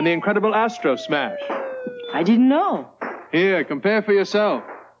and the incredible Astro Smash. I didn't know. Here, compare for yourself.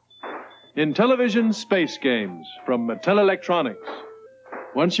 Intellivision Space Games from Mattel Electronics.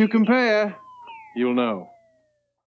 Once you compare, you'll know.